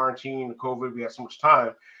know, the quarantine, the COVID. We had so much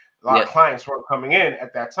time. A lot of clients weren't coming in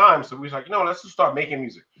at that time, so we was like, you know, let's just start making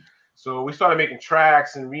music. So we started making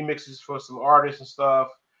tracks and remixes for some artists and stuff.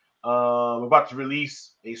 We're about to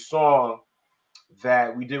release a song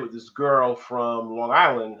that we did with this girl from Long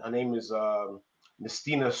Island. Her name is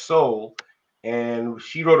Mistina Soul, and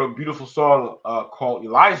she wrote a beautiful song called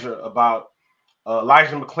Elijah about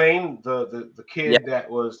Elijah McClain, the kid that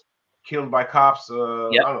was killed by cops. I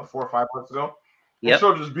don't know, 4 or 5 months ago. And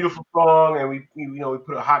so this beautiful song, and we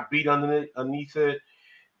put a hot beat underneath it,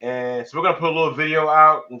 and so we're gonna put a little video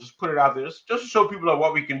out and just put it out there, just to show people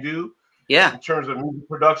what we can do. In terms of music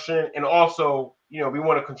production, and also, you know, we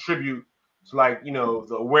want to contribute to, like, you know,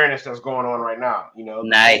 the awareness that's going on right now. You know,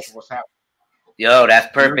 nice. What's happening? Yo, that's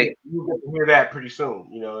perfect. You'll get to hear that pretty soon.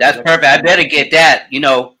 You know, that's perfect. I better get that. You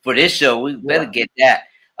know, for this show, we better get that.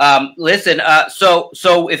 Listen,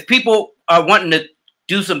 so if people are wanting to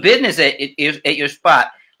do some business at your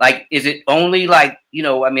spot, like, is it only like, you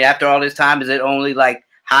know, I mean, after all this time, is it only like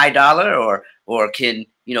high dollar, or can,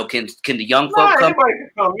 you know, can the young folk come? Anybody can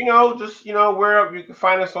come. You know, just, you know, you can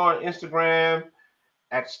find us on Instagram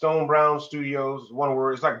at Stone Brown Studios. One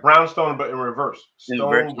word. It's like Brownstone, but in reverse.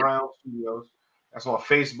 Stone Brown Studios. That's on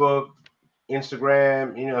Facebook,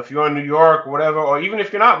 Instagram. You know, if you're in New York or whatever, or even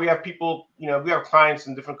if you're not, we have people. You know, we have clients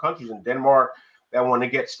in different countries, in Denmark, that want to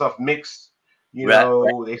get stuff mixed. You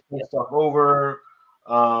know, they send stuff over.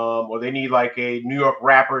 Or they need like a New York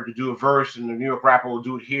rapper to do a verse, and the New York rapper will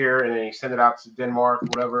do it here, and then they send it out to Denmark,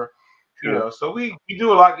 whatever. You know, so we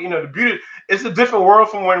do a lot. You know, the beauty, it's a different world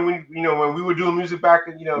from when we were doing music back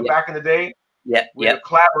in the day. Where the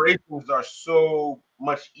collaborations are so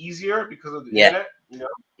much easier because of the internet. You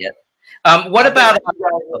know. What about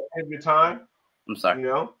every time? I'm sorry. You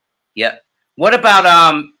know. What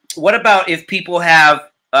about if people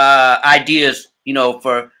have ideas, you know,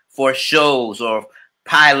 for shows or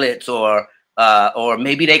pilots, or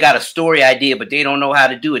maybe they got a story idea but they don't know how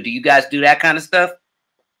to do it? Do you guys do that kind of stuff?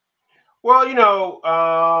 Well, you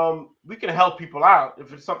know, we can help people out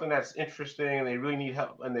if it's something that's interesting and they really need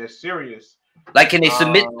help and they're serious. Like, can they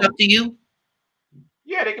submit stuff to you?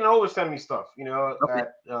 Yeah, they can always send me stuff, you know,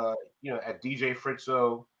 at DJ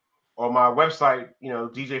Fritzo, or my website, you know,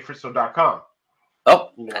 djfritzo.com.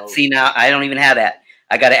 Oh, you know, see, now I don't even have that.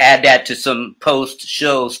 I got to add that to some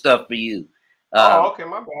post-show stuff for you. Okay,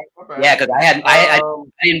 my bad. Yeah, because I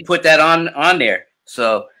didn't put that on there,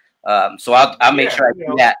 so I'll make sure I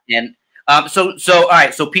do that. And so all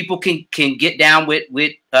right, so people can get down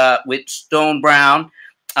with Stone Brown,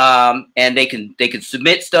 and they can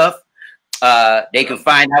submit stuff. They can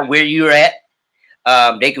find out where you're at.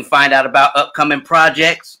 They can find out about upcoming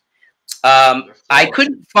projects. I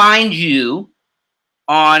couldn't find you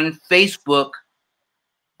on Facebook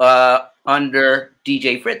under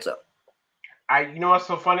DJ Fritzo. You know what's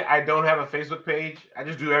so funny? I don't have a Facebook page. I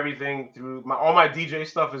just do everything through all my DJ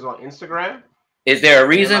stuff is on Instagram. Is there a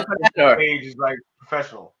reason for that? Or page is like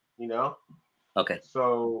professional, you know? Okay.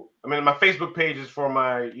 So I mean, my Facebook page is for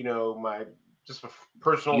my, you know, just for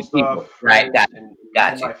personal stuff, right? And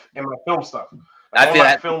my film stuff. Like, I feel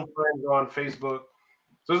my film friends are on Facebook.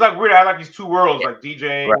 So it's like weird. I like these two worlds, like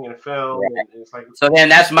DJing and film. And it's like, so then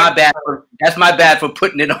that's my bad. That's my bad for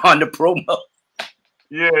putting it on the promo.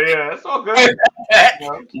 Yeah, it's all good.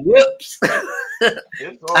 Whoops.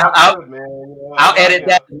 It's all good, man. You know, I'll edit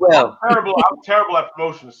that as well. I'm terrible at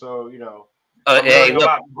promotion, so you know. I'm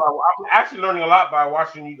actually learning a lot by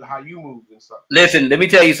watching how you move and stuff. Listen, let me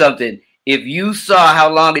tell you something. If you saw how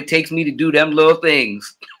long it takes me to do them little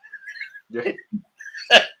things,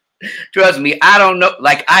 trust me, I don't know.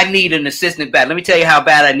 Like, I need an assistant bad. Let me tell you how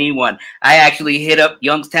bad I need one. I actually hit up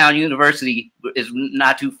Youngstown University, is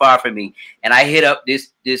not too far from me, and I hit up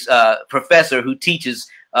this professor who teaches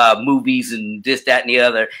movies and this, that, and the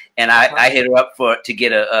other, and I hit her up to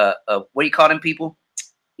get a what do you call them people?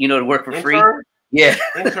 You know, to work for free. Yeah.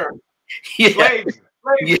 Intern. Slaves.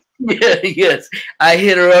 Yes. I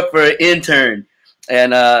hit her up for an intern.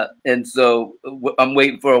 And so I'm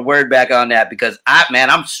waiting for a word back on that, because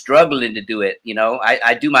I'm struggling to do it. You know,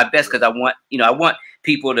 I do my best because I want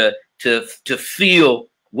people to feel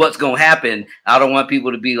what's going to happen. I don't want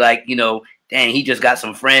people to be like, you know, dang, he just got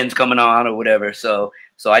some friends coming on or whatever. So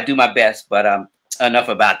I do my best, but enough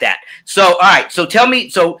about that. So, all right. So tell me,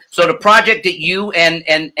 so the project that you and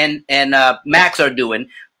Max are doing,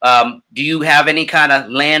 do you have any kind of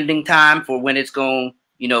landing time for when it's going,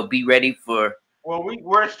 you know, be ready for? Well,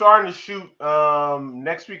 we're starting to shoot.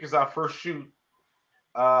 Next week is our first shoot.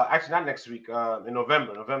 Actually, not next week. In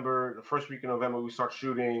November. The first week in November, we start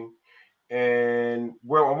shooting. And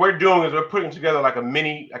what we're doing is we're putting together like a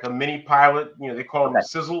mini pilot. You know, they call them a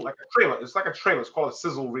sizzle, like a trailer. It's like a trailer. It's called a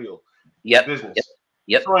sizzle reel. Yep. Business.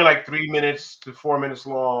 Yep. It's only like 3 minutes to 4 minutes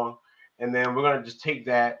long, and then we're gonna just take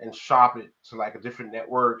that and shop it to like a different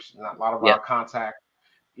networks and a lot of our contact.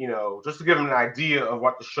 You know, just to give them an idea of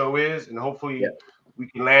what the show is, and hopefully we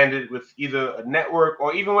can land it with either a network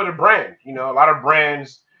or even with a brand. You know, a lot of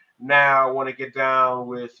brands now want to get down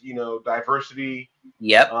with, you know, diversity.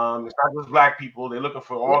 Yep. It's not just black people. They're looking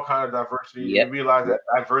for all kind of diversity. They realize that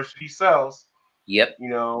diversity sells. Yep. You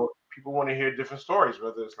know, people want to hear different stories,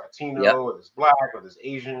 whether it's Latino, whether it's black, whether it's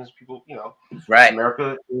Asians. People, you know,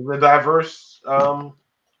 America is a diverse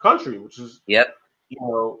country, which is, you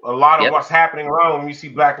know, a lot of what's happening around. When you see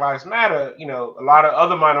Black Lives Matter, you know, a lot of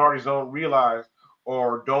other minorities don't realize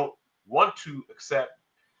or don't want to accept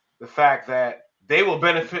the fact that they will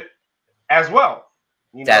benefit as well.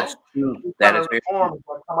 You That's know, true. That is reform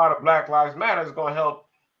that come out of Black Lives Matter is going to help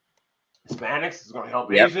Hispanics. It's going to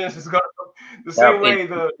help Asians. It's going to the same way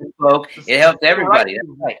it helps everybody.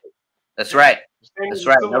 That's right. That's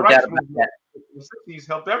right. No doubt about that. The 60s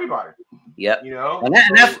helped everybody. Yep. You know,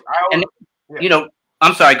 and you know,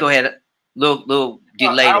 I'm sorry. Go ahead. Little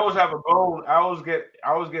delay. I always have a bone. I always get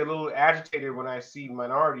a little agitated when I see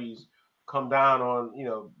minorities come down on, you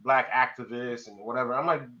know, black activists and whatever. I'm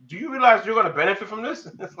like, do you realize you're going to benefit from this?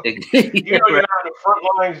 Like, you know, you're not in the front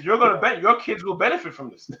lines. You're going to your kids will benefit from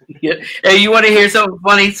this. Hey, you want to hear something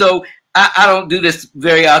funny? So I don't do this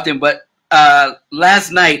very often, but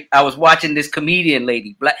last night I was watching this comedian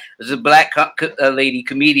lady, there's a black lady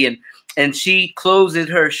comedian, and she closes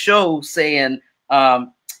her show saying,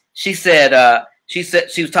 she said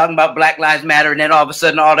she was talking about Black Lives Matter, and then all of a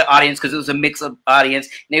sudden all the audience, because it was a mix of audience,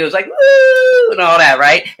 and it was like, woo, and all that,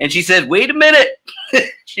 right? And she said, wait a minute.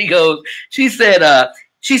 she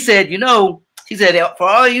said, you know, she said, for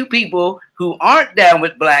all you people who aren't down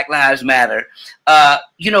with Black Lives Matter,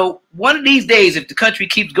 you know, one of these days, if the country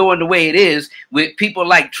keeps going the way it is with people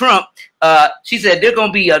like Trump, she said, there's going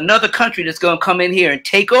to be another country that's going to come in here and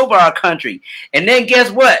take over our country. And then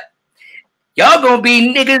guess what? Y'all going to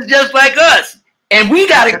be niggas just like us. And we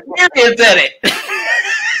got experience at it.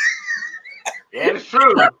 Yeah, it's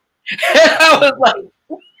true. And I was like,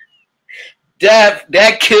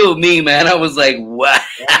 that killed me, man. I was like, what?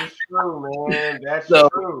 That's true, man. That's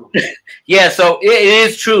true. Yeah, so it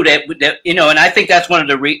is true that you know, and I think that's one of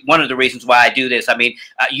the reasons why I do this. I mean,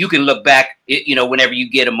 you can look back, you know, whenever you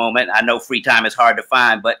get a moment. I know free time is hard to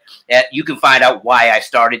find, but you can find out why I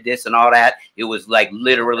started this and all that. It was like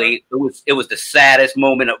literally, it was the saddest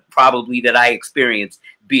moment of probably that I experienced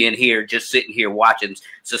being here, just sitting here watching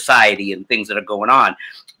society and things that are going on.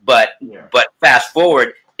 But fast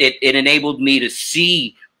forward, it enabled me to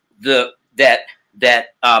see that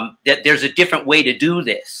there's a different way to do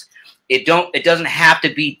this. It doesn't have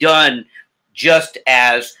to be done just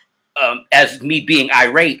as me being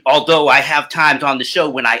irate, although I have times on the show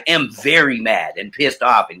when I am very mad and pissed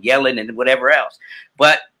off and yelling and whatever else.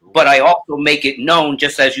 But I also make it known,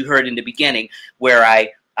 just as you heard in the beginning, where I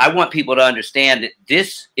want people to understand that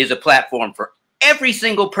this is a platform for every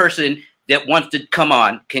single person that wants to come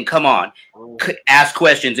on, can come on, ask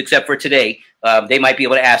questions, except for today. They might be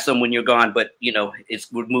able to ask some when you're gone, but you know,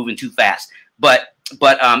 we're moving too fast. But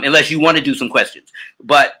unless you want to do some questions.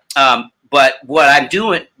 But what I'm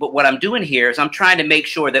doing here is I'm trying to make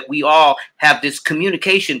sure that we all have this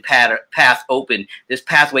communication path open, this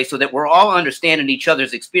pathway, so that we're all understanding each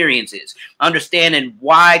other's experiences, understanding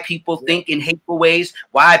why people think in hateful ways,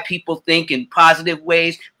 why people think in positive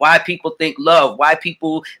ways, why people think love, why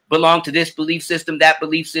people belong to this belief system, that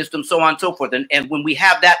belief system, so on and so forth. And when we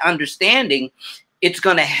have that understanding, it's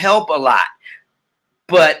going to help a lot.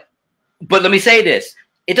 But let me say this.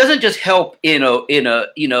 It doesn't just help in the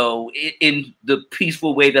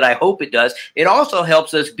peaceful way that I hope it does. It also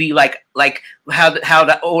helps us be like how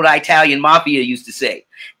the old Italian mafia used to say.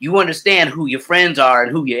 You understand who your friends are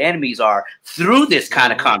and who your enemies are through this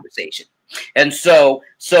kind of conversation. And so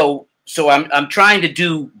I'm trying to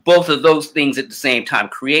do both of those things at the same time.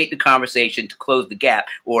 Create the conversation to close the gap,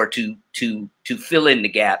 or to fill in the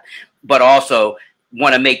gap, but also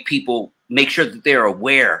want to make people make sure that they're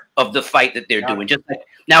aware of the fight that they're doing. Just like,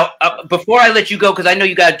 now, before I let you go, because I know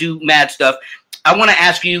you got to do mad stuff, I want to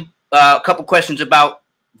ask you a couple questions about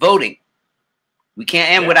voting. We can't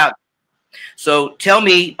end without. So tell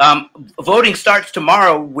me, voting starts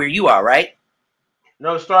tomorrow where you are, right?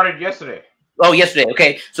 No, it started yesterday. Oh, yesterday.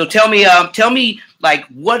 Okay. So tell me, like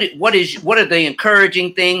what are the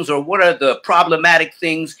encouraging things or what are the problematic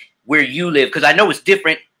things where you live? Because I know it's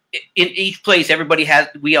different in each place.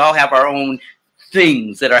 We all have our own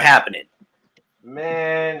things that are happening.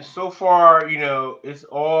 Man, so far, you know, it's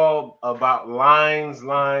all about lines,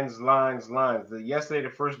 lines, lines, lines. Yesterday, the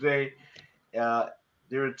first day, there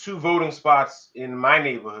were 2 voting spots in my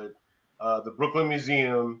neighborhood, the Brooklyn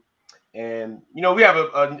Museum, and you know we have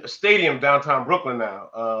a stadium downtown Brooklyn now,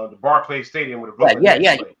 the Barclays Stadium where the Brooklyn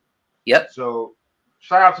Nets play. Yep. So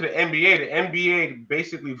shout out to the NBA. The NBA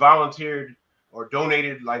basically volunteered or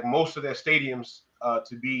donated like most of their stadiums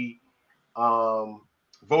to be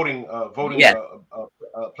voting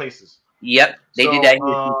places. Yep, they did that.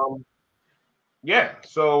 Yeah,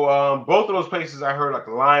 so both of those places I heard like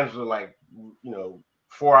the lines were like, you know,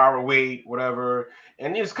 4-hour wait, whatever.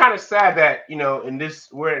 And it's kind of sad that, you know,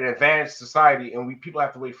 we're an advanced society and people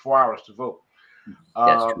have to wait 4 hours to vote.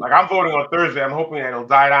 Like I'm voting on Thursday. I'm hoping that it'll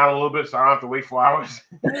die down a little bit so I don't have to wait 4 hours.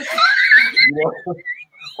 You know?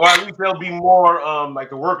 Or at least there'll be more, like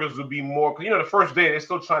the workers will be more, because, you know, the first day they're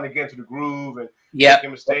still trying to get into the groove and make a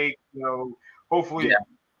mistake, you know, hopefully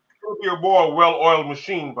it'll be a more well-oiled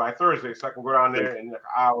machine by Thursday so I can go down there in like an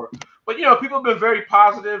hour. But, you know, people have been very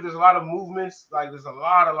positive. There's a lot of movements. Like there's a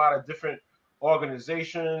lot of different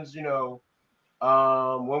organizations, you know.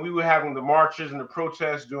 When we were having the marches and the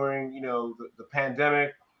protests during, you know, the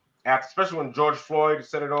pandemic, especially when George Floyd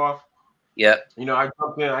set it off. Yeah. You know, I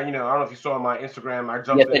jumped in. I don't know if you saw on my Instagram. I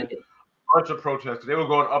jumped in a bunch of protests. They were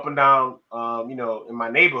going up and down, you know, in my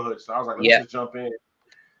neighborhood. So I was like, let's just jump in.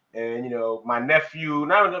 And, you know, my nephew,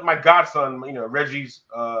 not my godson, you know, Reggie's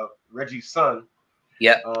son.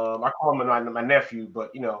 Yeah. I call him my nephew, but,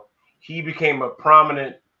 you know, he became a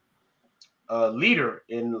prominent leader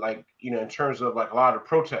in like, you know, in terms of like a lot of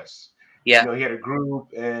protests. Yeah. You know, he had a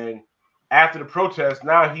group, and after the protest,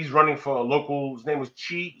 now he's running for a local, his name was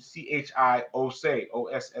Osse.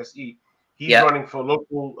 He's running for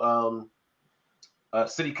local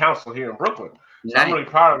city council here in Brooklyn. So I'm really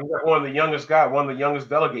proud of him. He's like one of the youngest guys, one of the youngest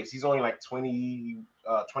delegates. He's only like 21.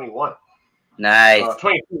 Nice.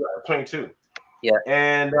 22. Yeah.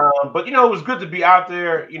 And but you know, it was good to be out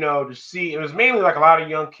there, you know, to see. It was mainly like a lot of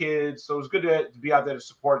young kids, so it was good to be out there to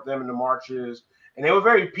support them in the marches. And they were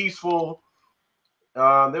very peaceful.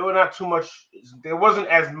 There were not too much. There wasn't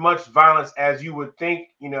as much violence as you would think,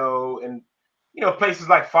 you know. And you know, places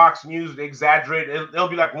like Fox News, they exaggerate. There'll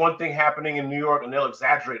be like one thing happening in New York, and they'll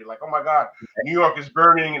exaggerate it. Like, oh my God, New York is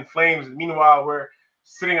burning in flames. And meanwhile, we're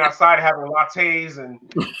sitting outside having lattes and,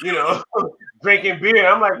 you know, drinking beer.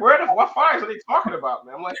 I'm like, what fires are they talking about,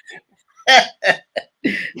 man? I'm like,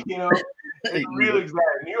 you know, it's really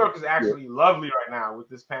exaggerated. New York is actually lovely right now with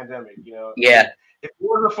this pandemic, you know. Yeah. If it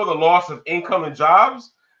wasn't for the loss of income and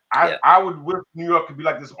jobs, I would wish New York could be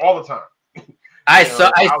like this all the time. I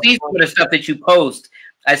see some of the stuff that you post.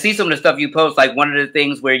 I see some of the stuff you post, like one of the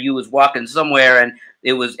things where you was walking somewhere and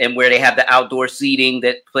where they have the outdoor seating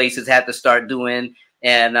that places had to start doing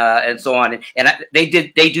and so on. And they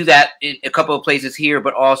do that in a couple of places here,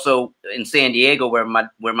 but also in San Diego where my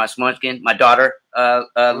Smunchkin, my daughter,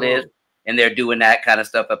 lives, and they're doing that kind of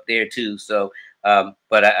stuff up there too. So,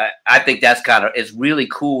 but I think that's it's really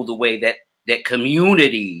cool the way that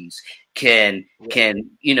communities can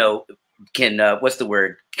you know, what's the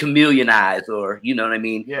word, chameleonize, or you know what I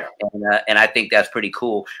mean? Yeah. And I think that's pretty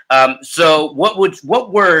cool. So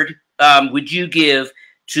what word would you give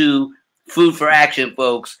to Food for Action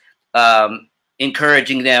folks,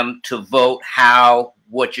 encouraging them to vote?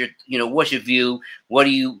 What's your view?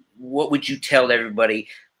 What would you tell everybody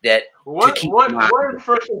that one of the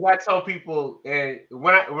first things I tell people, and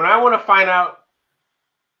when I want to find out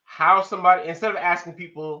how somebody, instead of asking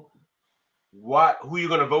people who you're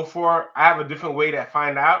going to vote for, I have a different way to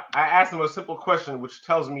find out. I ask them a simple question which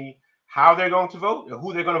tells me how they're going to vote and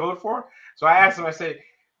who they're going to vote for. So I ask them, I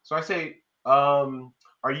say,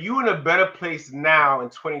 are you in a better place now in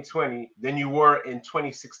 2020 than you were in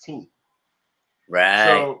 2016? Right.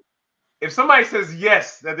 So if somebody says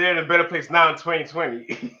yes, that they're in a better place now in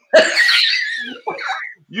 2020,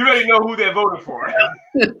 you already know who they're voting for.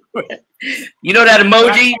 You know that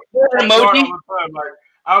emoji? Like,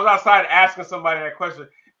 I was outside asking somebody that question,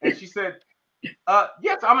 and she said,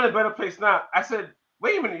 yes, I'm in a better place now. I said,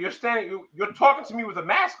 wait a minute, you're talking to me with a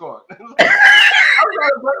mask on. I'm in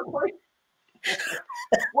a better place.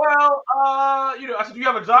 Well, you know, I said, do you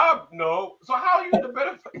have a job? No. So how are you in a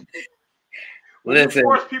better place? When you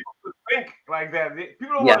force people to think like that,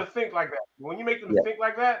 people don't want to think like that. When you make them think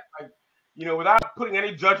like that, like, you know, without putting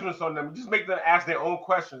any judgments on them, just make them ask their own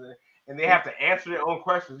questions, and they have to answer their own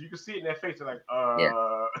questions. You can see it in their face. They're like,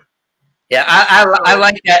 Yeah. Yeah, I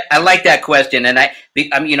like that. I like that question, and I mean,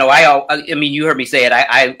 you know, I mean, you heard me say it.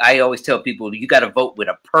 I always tell people you got to vote with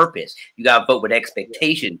a purpose. You got to vote with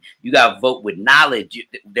expectation. You got to vote with knowledge.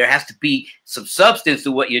 There has to be some substance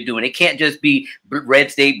to what you're doing. It can't just be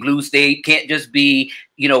red state, blue state. Can't just be,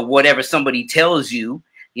 you know, whatever somebody tells you.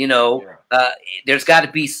 You know, there's got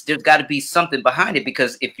to be something behind it,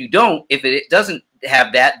 because if it doesn't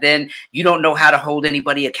have that, then you don't know how to hold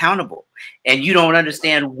anybody accountable, and you don't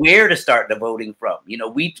understand where to start the voting from. You know,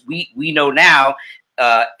 we know now,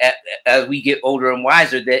 as we get older and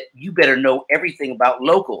wiser, that you better know everything about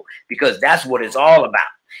local, because that's what it's all about.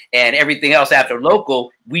 And everything else after local,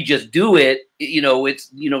 we just do it. You know, it's,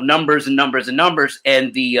 you know, numbers and numbers and numbers,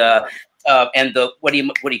 and the what do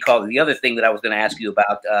you call it? The other thing that I was going to ask you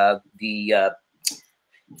about,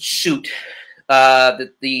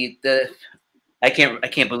 I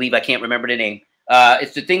can't believe I can't remember the name.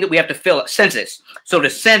 It's the thing that we have to fill out, census. So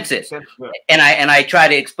the census, and I try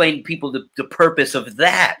to explain to people the purpose of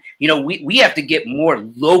that. You know, we have to get more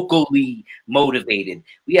locally motivated.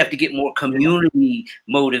 We have to get more community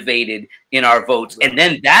motivated in our votes, and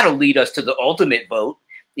then that'll lead us to the ultimate vote.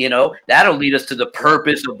 You know, that'll lead us to the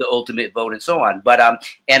purpose of the ultimate vote, and so on. But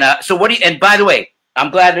so what do you? And by the way, I'm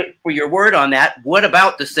glad for your word on that. What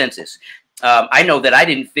about the census? I know that I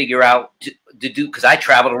didn't figure out to do, because I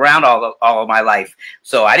traveled around all of my life,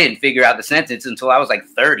 so I didn't figure out the census until I was like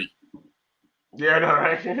 30. Yeah, no,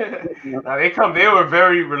 right. Now they were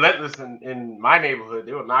very relentless in my neighborhood.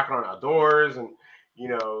 They were knocking on our doors, and you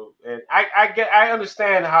know, and I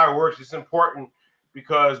understand how it works. It's important,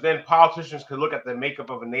 because then politicians could look at the makeup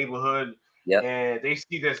of a neighborhood, and they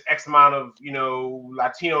see there's X amount of, you know,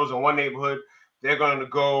 Latinos in one neighborhood. They're going to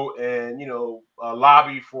go and, you know,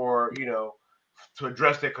 lobby for, you know, to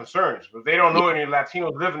address their concerns. But if they don't know any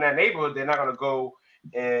Latinos live in that neighborhood, they're not going to go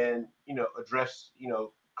and, you know, address, you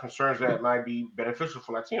know, concerns that might be beneficial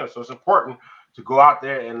for Latinos. So it's important to go out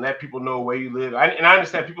there and let people know where you live. And I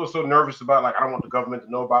understand people are so nervous about, like, I don't want the government to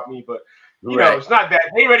know about me, but you know, it's not that.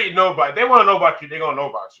 They already know about it. They want to know about you. They're gonna know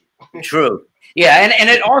about you. True. Yeah, and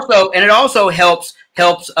it also helps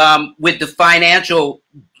with the financial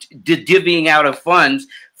divvying out of funds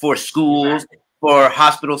for schools, for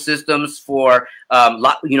hospital systems, for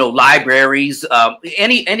you know, libraries,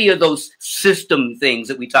 any of those system things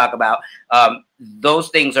that we talk about. Those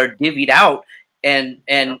things are divvied out and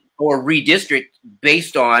or redistrict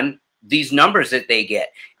based on these numbers that they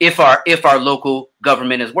get, if our local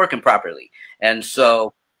government is working properly. And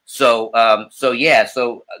so yeah,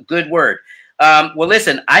 so good word. Well,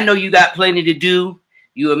 listen, I know you got plenty to do.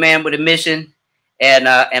 You a man with a mission, and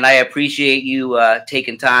I appreciate you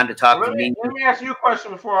taking time to talk to me. Let me ask you a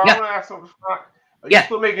question before I want to ask something. Are you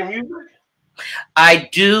still making music? I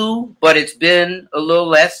do, but it's been a little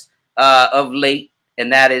less of late.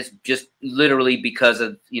 And that is just literally because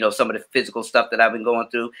of, you know, some of the physical stuff that I've been going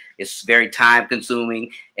through. It's very time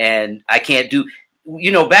consuming, and I can't do, you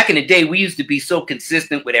know, back in the day, we used to be so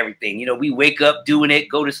consistent with everything. You know, we wake up doing it,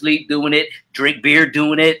 go to sleep doing it, drink beer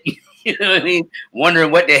doing it. You know what I mean? Wondering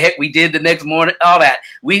what the heck we did the next morning, all that.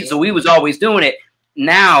 So we was always doing it.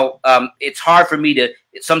 Now, it's hard for me to,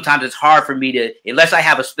 sometimes it's hard for me to, unless I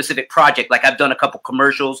have a specific project, like I've done a couple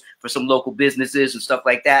commercials for some local businesses and stuff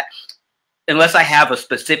like that. Unless I have a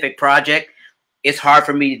specific project, it's hard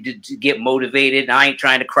for me to get motivated. And I ain't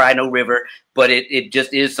trying to cry no river, but it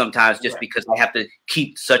just is sometimes, just because I have to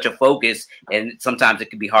keep such a focus, and sometimes it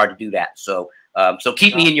can be hard to do that. So so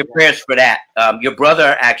keep me in your prayers for that. Your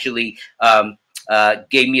brother actually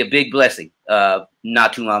gave me a big blessing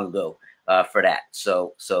not too long ago for that.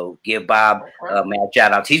 So give Bob mad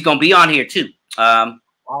shout outs. He's gonna be on here too.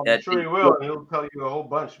 I'm sure he will. He'll tell you a whole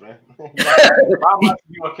bunch, man. Bob likes to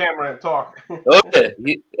be on camera and talk. Okay.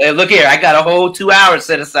 Hey, look here, I got a whole 2 hours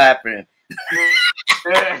set aside for him.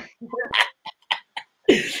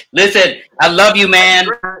 Listen, I love you, man.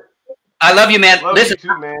 I love you, man. Listen, you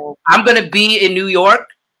too, man. I'm gonna be in New York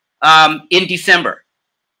in December.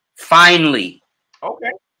 Finally.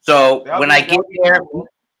 Okay. So when I get there,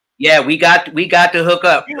 yeah, we got to hook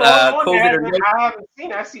up. You know, I haven't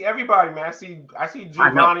seen. I see everybody, man. I see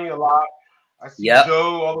Giovanni a lot. I see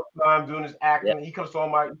Joe all the time doing his acting. He comes to all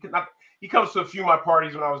my. He comes to a few of my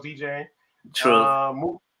parties when I was DJing.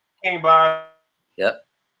 True. Came by. Yep.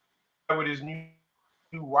 With his new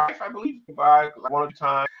wife, I believe. By like one or two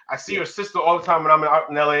times. I see her sister all the time when I'm out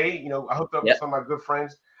in LA. You know, I hooked up with some of my good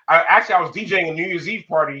friends. I was DJing a New Year's Eve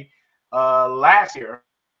party last year.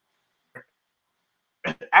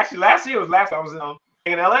 Actually, last year was I was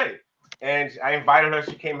in LA. and I invited her.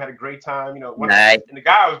 She came, had a great time. You know, Nice. And the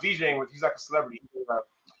guy I was DJing with, he's like a celebrity.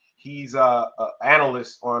 He's a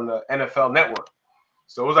analyst on the NFL Network.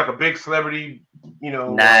 So it was like a big celebrity, you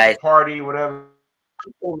know, nice. party, whatever.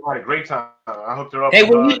 I had a great time. I hooked her up Hey,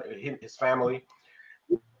 with his family.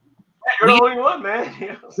 You're the only one,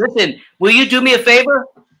 man. Listen, will you do me a favor?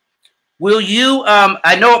 Will you,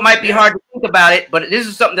 I know it might be hard to think about it, but this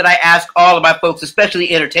is something that I ask all of my folks,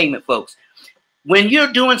 especially entertainment folks. When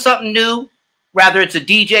you're doing something new, whether it's a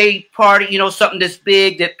DJ party, you know, something this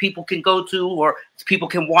big that people can go to or people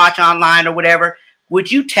can watch online or whatever,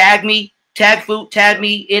 would you tag me, tag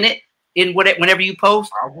me in it, whenever you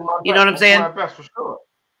post? You know what I'm saying? I'll do my best for sure.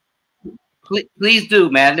 Please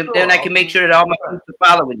do, man. Sure, then I can make sure that all my folks are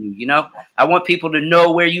following you, you know? I want people to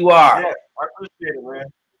know where you are. Yeah, I appreciate it, man.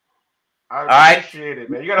 I appreciate it,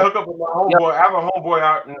 man. You got to hook up with my homeboy. I have a homeboy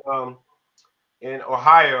out in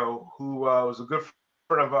Ohio who was a good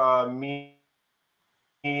friend of me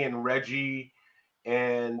and Reggie,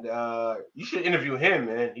 and you should interview him,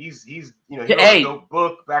 man. He's you know, he wrote a dope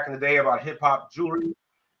book back in the day about hip hop jewelry.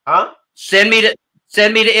 Huh? Send me the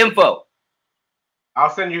info. I'll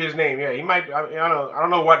send you his name. Yeah, he might. I don't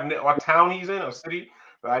know what town he's in or city,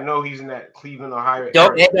 but I know he's in that Cleveland, Ohio area.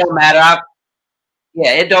 It don't matter.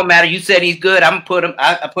 Yeah, it don't matter. You said he's good. I'm gonna put him.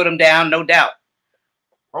 I put him down, no doubt.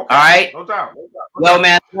 Okay. All right. No doubt. Well,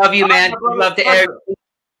 man, love you, man. Give love to Eric.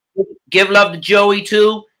 Give love to Joey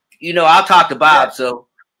too. You know, I'll talk to Bob. Yes. So.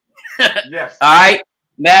 Yes. All right.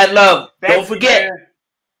 Mad love. Don't forget. You,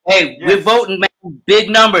 hey, we're voting, man. Big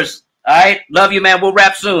numbers. All right. Love you, man. We'll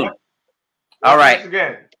wrap soon. Yep. All right.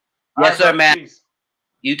 Again. Yes, sir, man. Peace.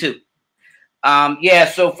 You too. Yeah.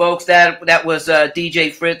 So, folks, that was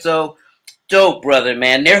DJ Fritzo. Dope, brother,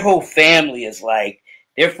 man. Their whole family is like,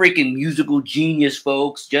 they're freaking musical genius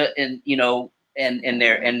folks. And you know, and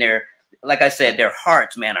their like I said, their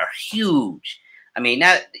hearts, man, are huge. I mean,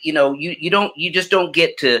 that, you know, you just don't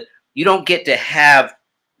get to have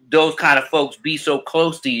those kind of folks be so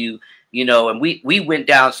close to you, you know. And we went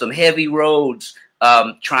down some heavy roads,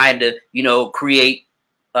 trying to, you know, create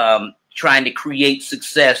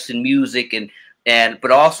success in music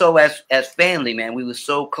but also as family, man. We were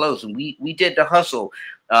so close, and we did the hustle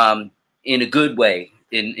in a good way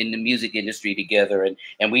in the music industry together,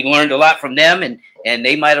 and we learned a lot from them, and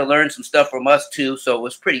they might have learned some stuff from us too. So it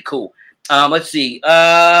was pretty cool. Let's see.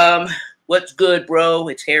 What's good, bro?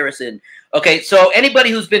 It's Harrison. Okay, so anybody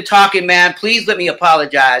who's been talking, man, please let me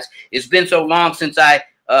apologize. It's been so long since I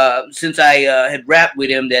had rapped with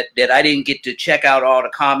him that I didn't get to check out all the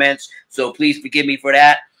comments. So please forgive me for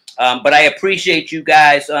that. But I appreciate you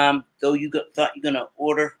guys. Though you thought you're gonna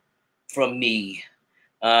order from me.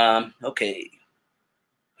 Okay.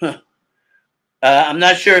 Huh. I'm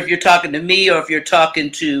not sure if you're talking to me or if you're talking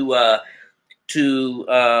to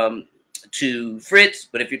Fritz.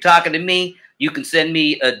 But if you're talking to me, you can send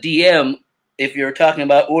me a DM if you're talking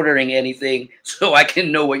about ordering anything, so I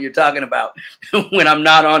can know what you're talking about when I'm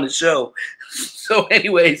not on the show. So,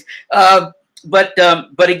 anyways, but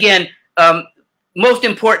again. Most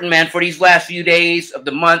important, man, for these last few days of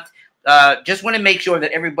the month, just want to make sure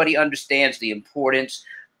that everybody understands the importance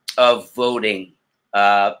of voting,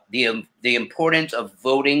 the importance of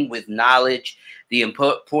voting with knowledge, the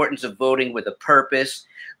importance of voting with a purpose,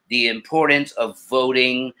 the importance of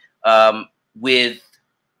voting with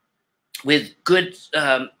good,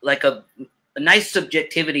 like a nice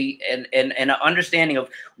subjectivity and an understanding of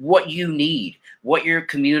what you need, what your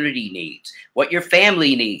community needs, what your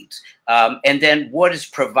family needs, and then what is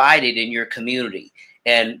provided in your community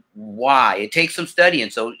and why. It takes some studying.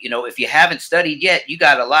 So, you know, if you haven't studied yet, you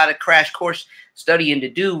got a lot of crash course studying to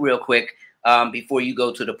do real quick before you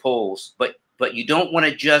go to the polls. But you don't want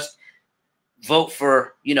to just vote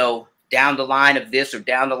for, you know, down the line of this or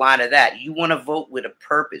down the line of that. You want to vote with a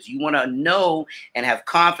purpose. You want to know and have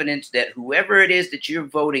confidence that whoever it is that you're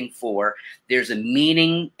voting for, there's a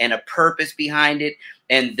meaning and a purpose behind it,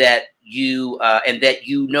 and that you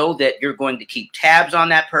know that you're going to keep tabs on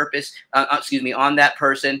that purpose, on that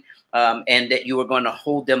person, and that you are going to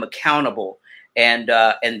hold them accountable. And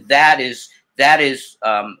that is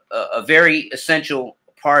a very essential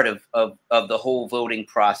part of the whole voting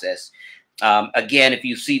process. Again, if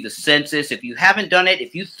you see the census, if you haven't done it,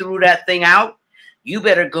 if you threw that thing out, you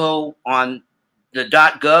better go on the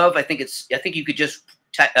 .gov. I think you could just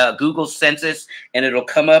Google census and it'll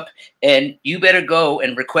come up, and you better go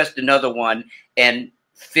and request another one and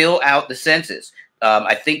fill out the census.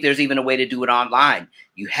 I think there's even a way to do it online.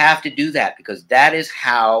 You have to do that because that is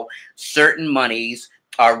how certain monies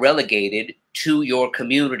are relegated to your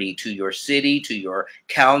community, to your city, to your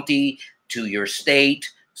county, to your state.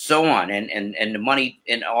 so on, and the money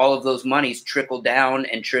and all of those monies trickle down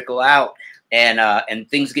and trickle out, and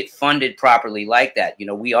things get funded properly like that. You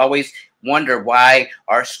know, we always wonder why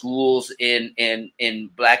our schools in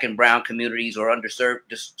Black and brown communities or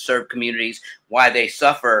underserved communities, why they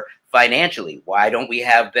suffer financially. Why don't we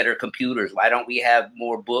have better computers? Why don't we have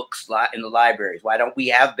more books in the libraries? Why don't we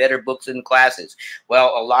have better books in classes?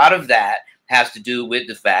 Well, a lot of that has to do with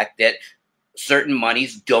the fact that certain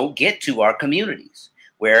monies don't get to our communities.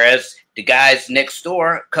 Whereas the guys next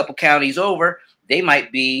door, a couple counties over, they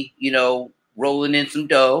might be, you know, rolling in some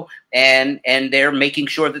dough, and they're making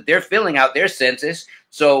sure that they're filling out their census.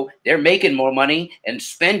 So they're making more money and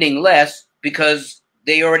spending less because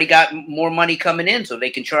they already got more money coming in, so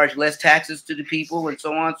they can charge less taxes to the people and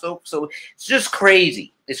so on. So it's just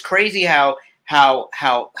crazy. It's crazy how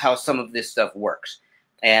some of this stuff works.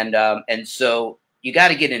 And so you got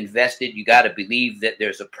to get invested. You got to believe that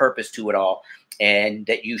there's a purpose to it all, and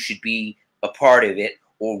that you should be a part of it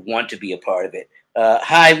or want to be a part of it.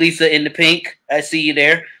 Hi, Lisa in the pink. I see you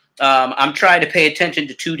there. I'm trying to pay attention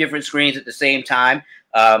to two different screens at the same time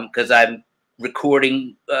because I'm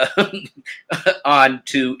recording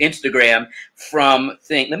onto Instagram from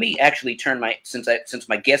thing. Let me actually turn my, since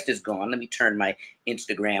my guest is gone, let me turn my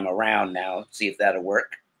Instagram around now. See if that'll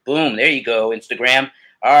work. Boom, there you go, Instagram.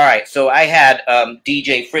 All right, so I had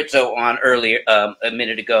DJ FRITZO on earlier, a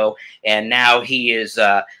minute ago, and now he is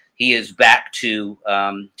back to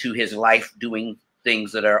his life, doing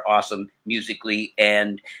things that are awesome musically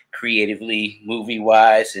and creatively,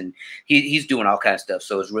 movie-wise, and he's doing all kinds of stuff.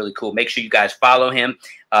 So it's really cool. Make sure you guys follow him.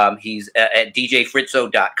 He's at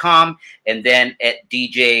djfritzo.com, and then at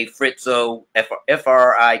DJ Fritzo,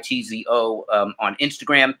 F-R-I-T-Z-O, on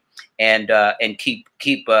Instagram, and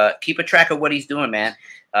keep a track of what he's doing, man.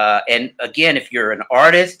 And again, if you're an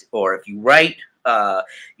artist or if you write,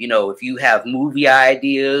 you know, if you have movie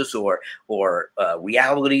ideas or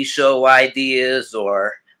reality show ideas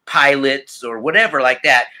or pilots or whatever like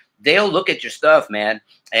that, they'll look at your stuff, man.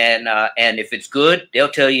 And if it's good, they'll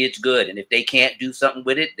tell you it's good. And if they can't do something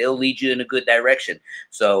with it, they'll lead you in a good direction.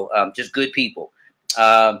 So just good people.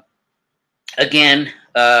 Again,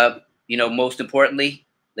 you know, most importantly,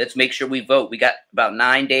 let's make sure we vote. We got about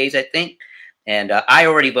 9 days, I think. And I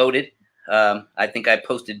already voted. I think I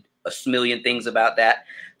posted a million things about that.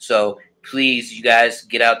 So please, you guys,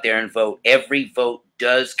 get out there and vote. Every vote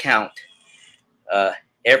does count.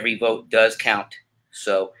 Every vote does count.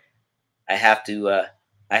 So I have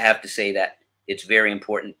to say that it's very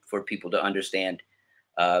important for people to understand.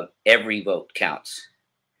 Every vote counts.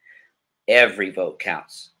 Every vote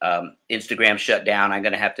counts. Instagram shut down. I'm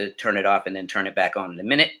going to have to turn it off and then turn it back on in a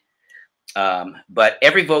minute. But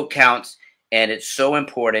every vote counts, and it's so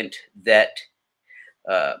important that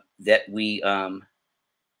that we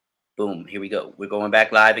boom, here we go. We're going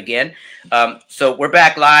back live again. So we're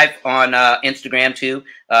back live on Instagram too.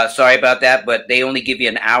 Sorry about that, but they only give you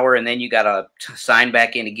an hour and then you got to sign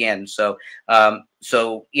back in again. So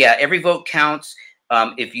so yeah, every vote counts.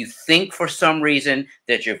 If you think for some reason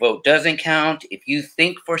that your vote doesn't count, if you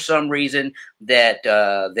think for some reason that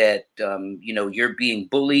you know, you're being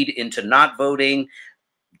bullied into not voting,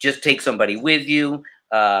 just take somebody with you.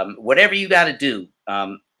 Whatever you got to do.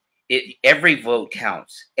 Every vote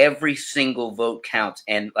counts. Every single vote counts.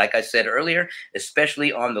 And like I said earlier,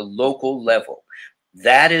 especially on the local level,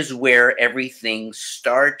 that is where everything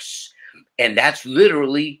starts. And that's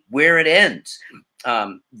literally where it ends.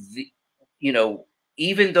 You know,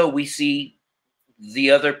 even though we see the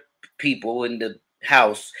other people in the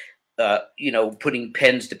House, you know, putting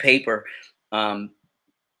pens to paper,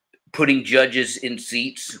 putting judges in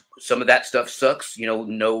seats, some of that stuff sucks. You know,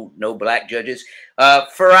 no black judges.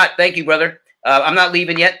 Farhat, thank you, brother. I'm not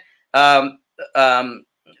leaving yet.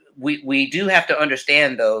 We do have to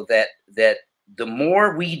understand, though, that the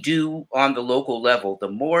more we do on the local level, the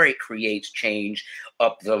more it creates change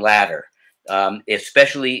up the ladder.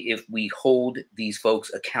 Especially if we hold these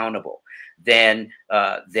folks accountable, then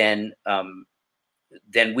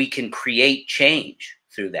we can create change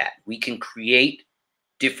through that. We can create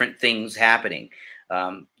different things happening.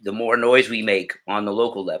 The more noise we make on the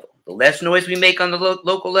local level, the less noise we make on the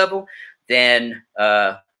local level, then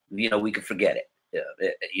you know, we can forget it.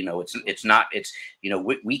 You know, it's not, you know,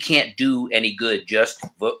 we can't do any good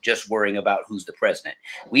just worrying about who's the president.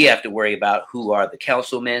 We have to worry about who are the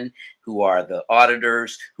councilmen, who are the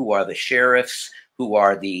auditors, who are the sheriffs, who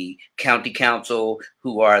are the county council,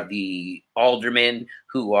 who are the aldermen,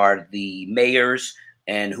 who are the mayors,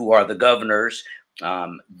 and who are the governors,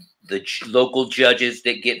 the local judges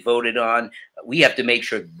that get voted on. We have to make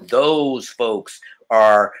sure those folks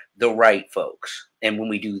are the right folks. And when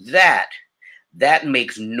we do that, that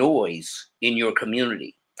makes noise in your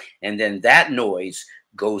community. And then that noise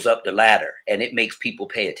goes up the ladder and it makes people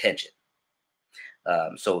pay attention.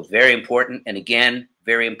 So it's very important. And again,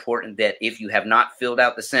 very important that if you have not filled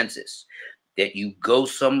out the census, that you go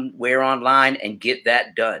somewhere online and get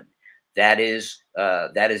that done. That is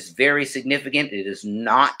very significant. It is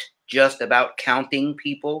not just about counting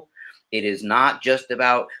people. It is not just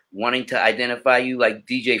about wanting to identify you, like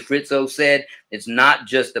DJ Fritzo said. It's not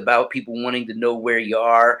just about people wanting to know where you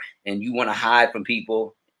are and you want to hide from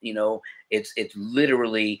people. You know, it's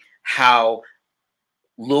literally how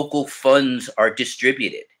local funds are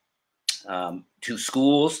distributed to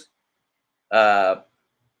schools, to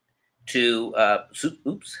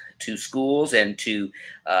schools and to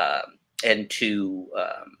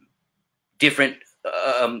different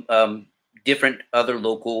different other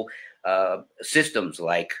local systems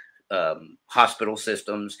like hospital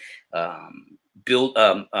systems, build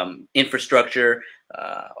infrastructure.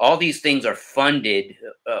 All these things are funded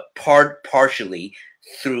partially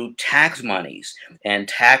through tax monies, and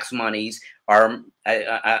tax monies are,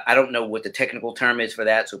 I don't know what the technical term is for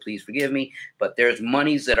that, so please forgive me, but there's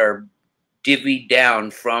monies that are divvied down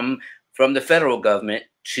from the federal government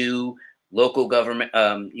to local government,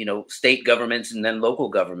 you know, state governments and then local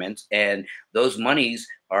governments. And those monies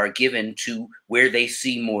are given to where they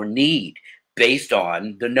see more need based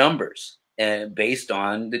on the numbers and based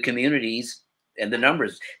on the communities and the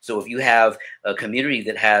numbers. So if you have a community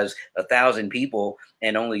that has 1,000 people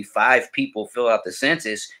and only 5 people fill out the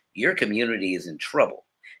census, your community is in trouble.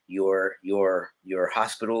 Your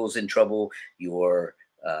hospital is in trouble. Your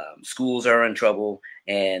schools are in trouble,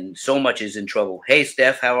 and so much is in trouble. Hey,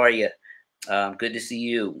 Steph, how are you? Good to see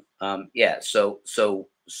you. Yeah. So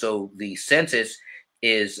the census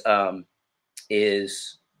is a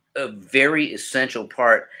very essential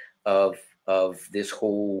part of this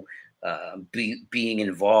whole being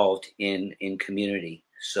involved in community.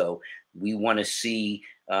 So we want to see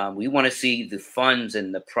the funds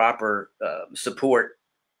and the proper support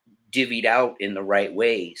divvied out in the right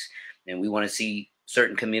ways, and we want to see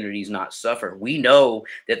certain communities not suffer. We know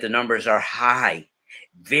that the numbers are high,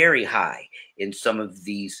 very high in some of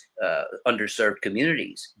these underserved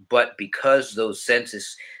communities, but because those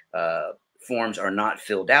census forms are not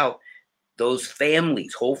filled out, those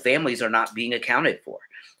families, whole families, are not being accounted for.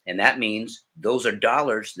 And that means those are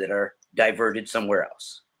dollars that are diverted somewhere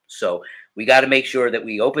else. So we got to make sure that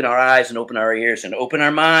we open our eyes and open our ears and open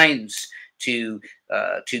our minds to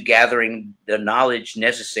gathering the knowledge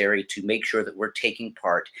necessary to make sure that we're taking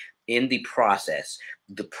part in the process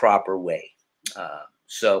the proper way.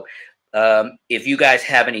 So if you guys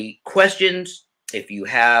have any questions, if you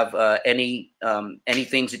have any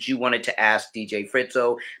things that you wanted to ask DJ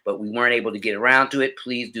Fritzo, but we weren't able to get around to it,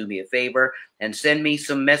 please do me a favor and send me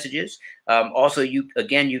some messages. Also, you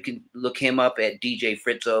can look him up at DJ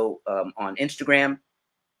Fritzo on Instagram.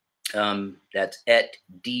 That's at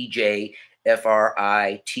DJ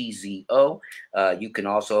FRITZO. You can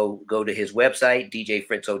also go to his website,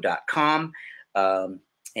 djfritzo.com.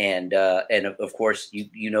 And of course,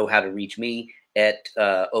 you know how to reach me at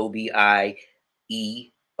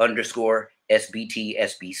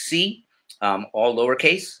OBIE_SBTSBC, all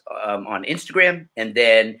lowercase, on Instagram, and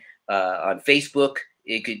then on Facebook.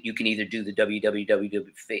 You can either do the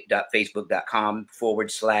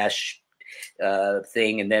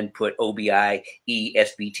www.facebook.com/thing and then put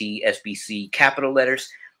OBIESBTSBC capital letters.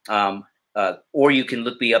 Or you can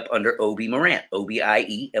look me up under Obi Morant,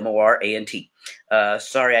 OBIEMORANT.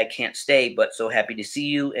 Sorry I can't stay, but so happy to see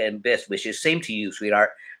you and best wishes. Same to you,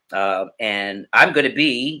 sweetheart. And I'm going to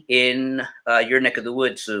be in your neck of the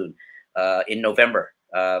woods soon, in November.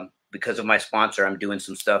 Because of my sponsor, I'm doing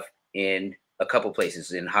some stuff in a couple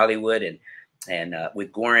places in Hollywood and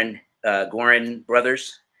with GOORIN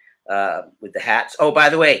Brothers with the hats. Oh, by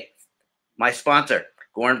the way, my sponsor,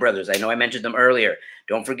 GOORIN Brothers. I know I mentioned them earlier.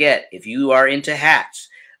 Don't forget, if you are into hats,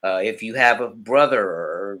 if you have a brother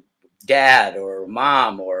or dad or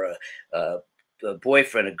mom or a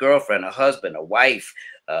boyfriend, a girlfriend, a husband, a wife,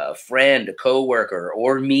 a friend, a coworker,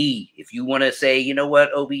 or me, if you want to say, you know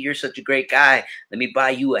what, Obi, you're such a great guy, let me buy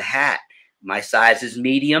you a hat. My size is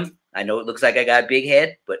medium. I know it looks like I got a big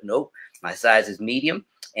head, but nope, my size is medium.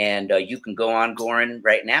 And you can go on GOORIN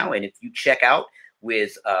right now, and if you check out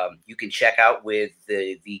with, you can check out with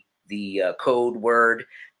the code word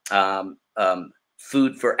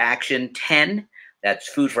Food for Action 10. That's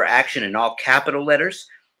Food for Action in all capital letters.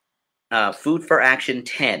 Food for Action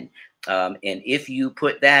 10. And if you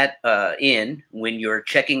put that in when you're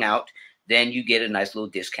checking out, then you get a nice little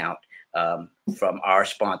discount from our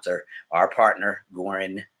sponsor, our partner,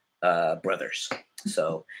 GOORIN brothers.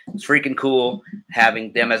 So it's freaking cool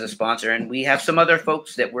having them as a sponsor, and we have some other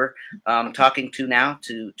folks that we're talking to now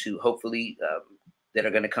to hopefully that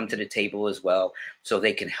are going to come to the table as well, so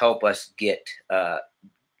they can help us get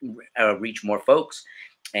reach more folks,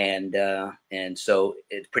 and so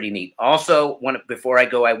it's pretty neat. Also, before I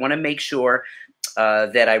go, I want to make sure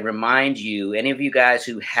that I remind you, any of you guys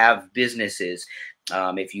who have businesses.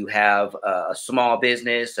 If you have a small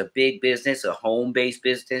business, a big business, a home-based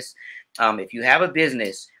business, if you have a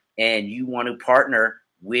business and you want to partner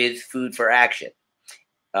with Food for Action,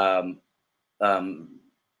 I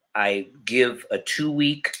give a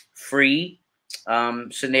 2-week free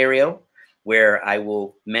scenario where I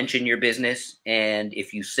will mention your business, and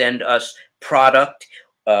if you send us product,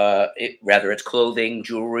 rather it's clothing,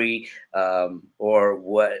 jewelry, or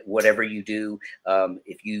whatever you do,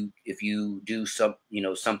 if you do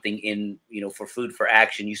something in for Food for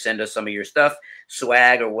Action, you send us some of your stuff,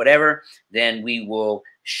 swag or whatever, then we will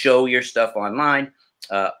show your stuff online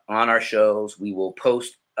on our shows. We will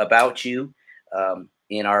post about you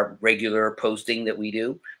in our regular posting that we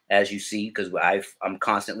do, as you see, because I'm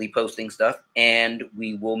constantly posting stuff, and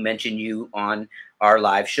we will mention you on our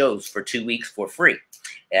live shows for 2 weeks for free.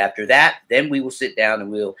 After that, then we will sit down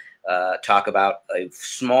and we'll talk about a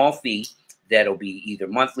small fee that'll be either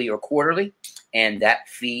monthly or quarterly, and that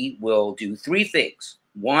fee will do 3 things.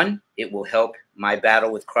 1, it will help my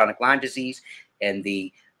battle with chronic Lyme disease and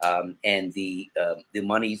the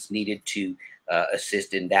monies needed to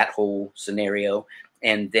assist in that whole scenario.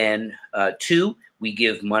 And then 2, we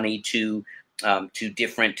give money to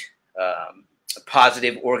different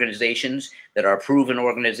positive organizations that are proven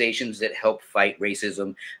organizations that help fight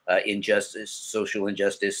racism, injustice, social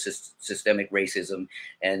injustice, systemic racism,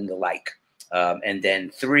 and the like. And then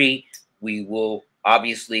 3, we will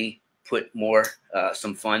obviously put more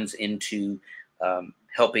some funds into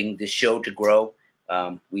helping the show to grow.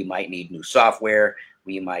 We might need new software.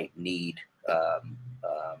 We might need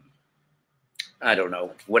I don't know,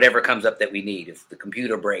 whatever comes up that we need, if the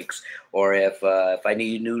computer breaks, or if I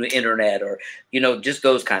need new internet, or just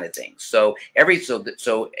those kind of things. So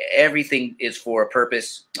everything is for a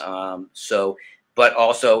purpose. But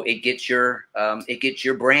also it gets your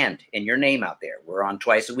brand and your name out there. We're on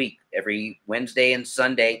twice a week, every Wednesday and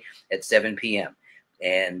Sunday at 7 p.m.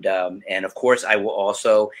 And of course, I will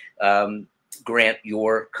also grant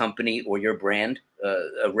your company or your brand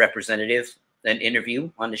a representative an interview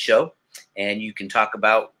on the show. And you can talk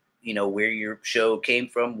about, where your show came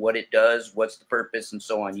from, what it does, what's the purpose, and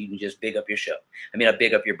so on. You can just big up your show.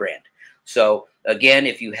 Big up your brand. So again,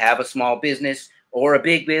 if you have a small business or a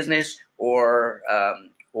big business or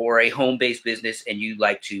a home-based business and you'd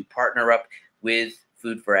like to partner up with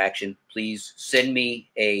Food for Action, please send me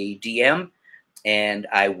a DM and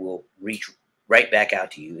I will reach right back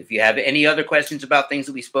out to you. If you have any other questions about things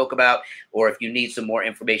that we spoke about, or if you need some more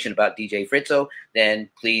information about DJ Fritzo, then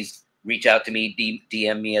please reach out to me,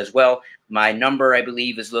 DM me as well. My number, I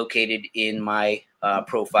believe, is located in my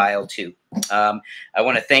profile too. I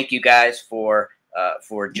want to thank you guys for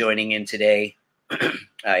joining in today.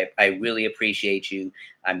 I really appreciate you.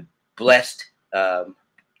 I'm blessed to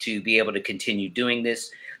be able to continue doing this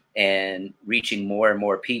and reaching more and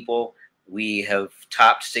more people. We have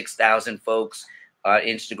topped 6,000 folks on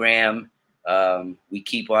Instagram. We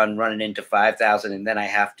keep on running into 5,000, and then I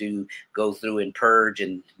have to go through and purge,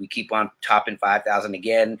 and we keep on topping 5,000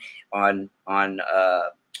 again on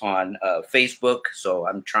Facebook. So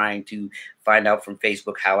I'm trying to find out from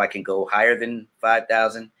Facebook how I can go higher than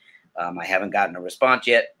 5,000. I haven't gotten a response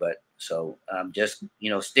yet, but so just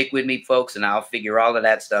stick with me, folks, and I'll figure all of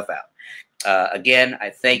that stuff out. Again,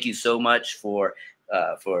 I thank you so much for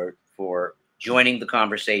joining the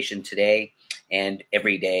conversation today and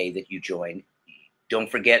every day that you join. Don't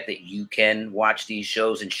forget that you can watch these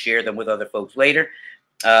shows and share them with other folks later.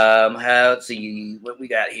 Let's see what we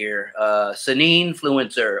got here. Sanine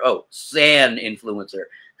Influencer. Oh, San Influencer.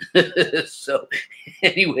 So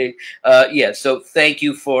anyway, yeah. So thank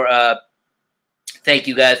you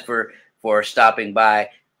guys for stopping by.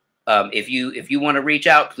 If you want to reach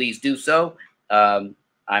out, please do so. I'm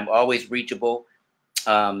always reachable.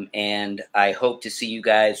 And I hope to see you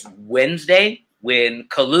guys Wednesday when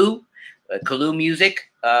Kalu Music,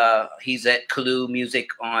 he's at Kalu Music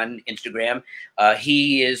on Instagram.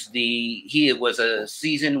 He was a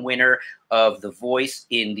season winner of The Voice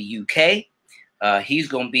in the UK. He's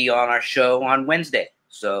going to be on our show on Wednesday.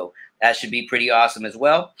 So that should be pretty awesome as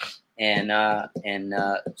well. And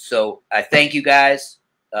so I thank you guys.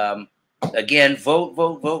 Again, vote.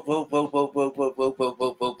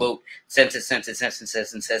 Census.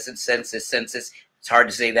 It's hard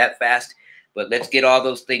to say that fast. But let's get all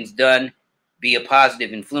those things done. Be a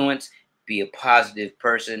positive influence. Be a positive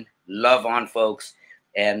person. Love on folks,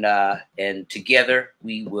 and together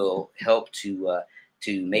we will help to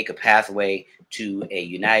make a pathway to a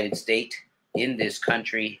united state in this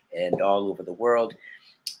country and all over the world.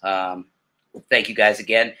 Thank you guys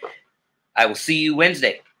again. I will see you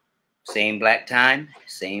Wednesday. Same black time,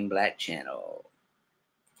 same black channel.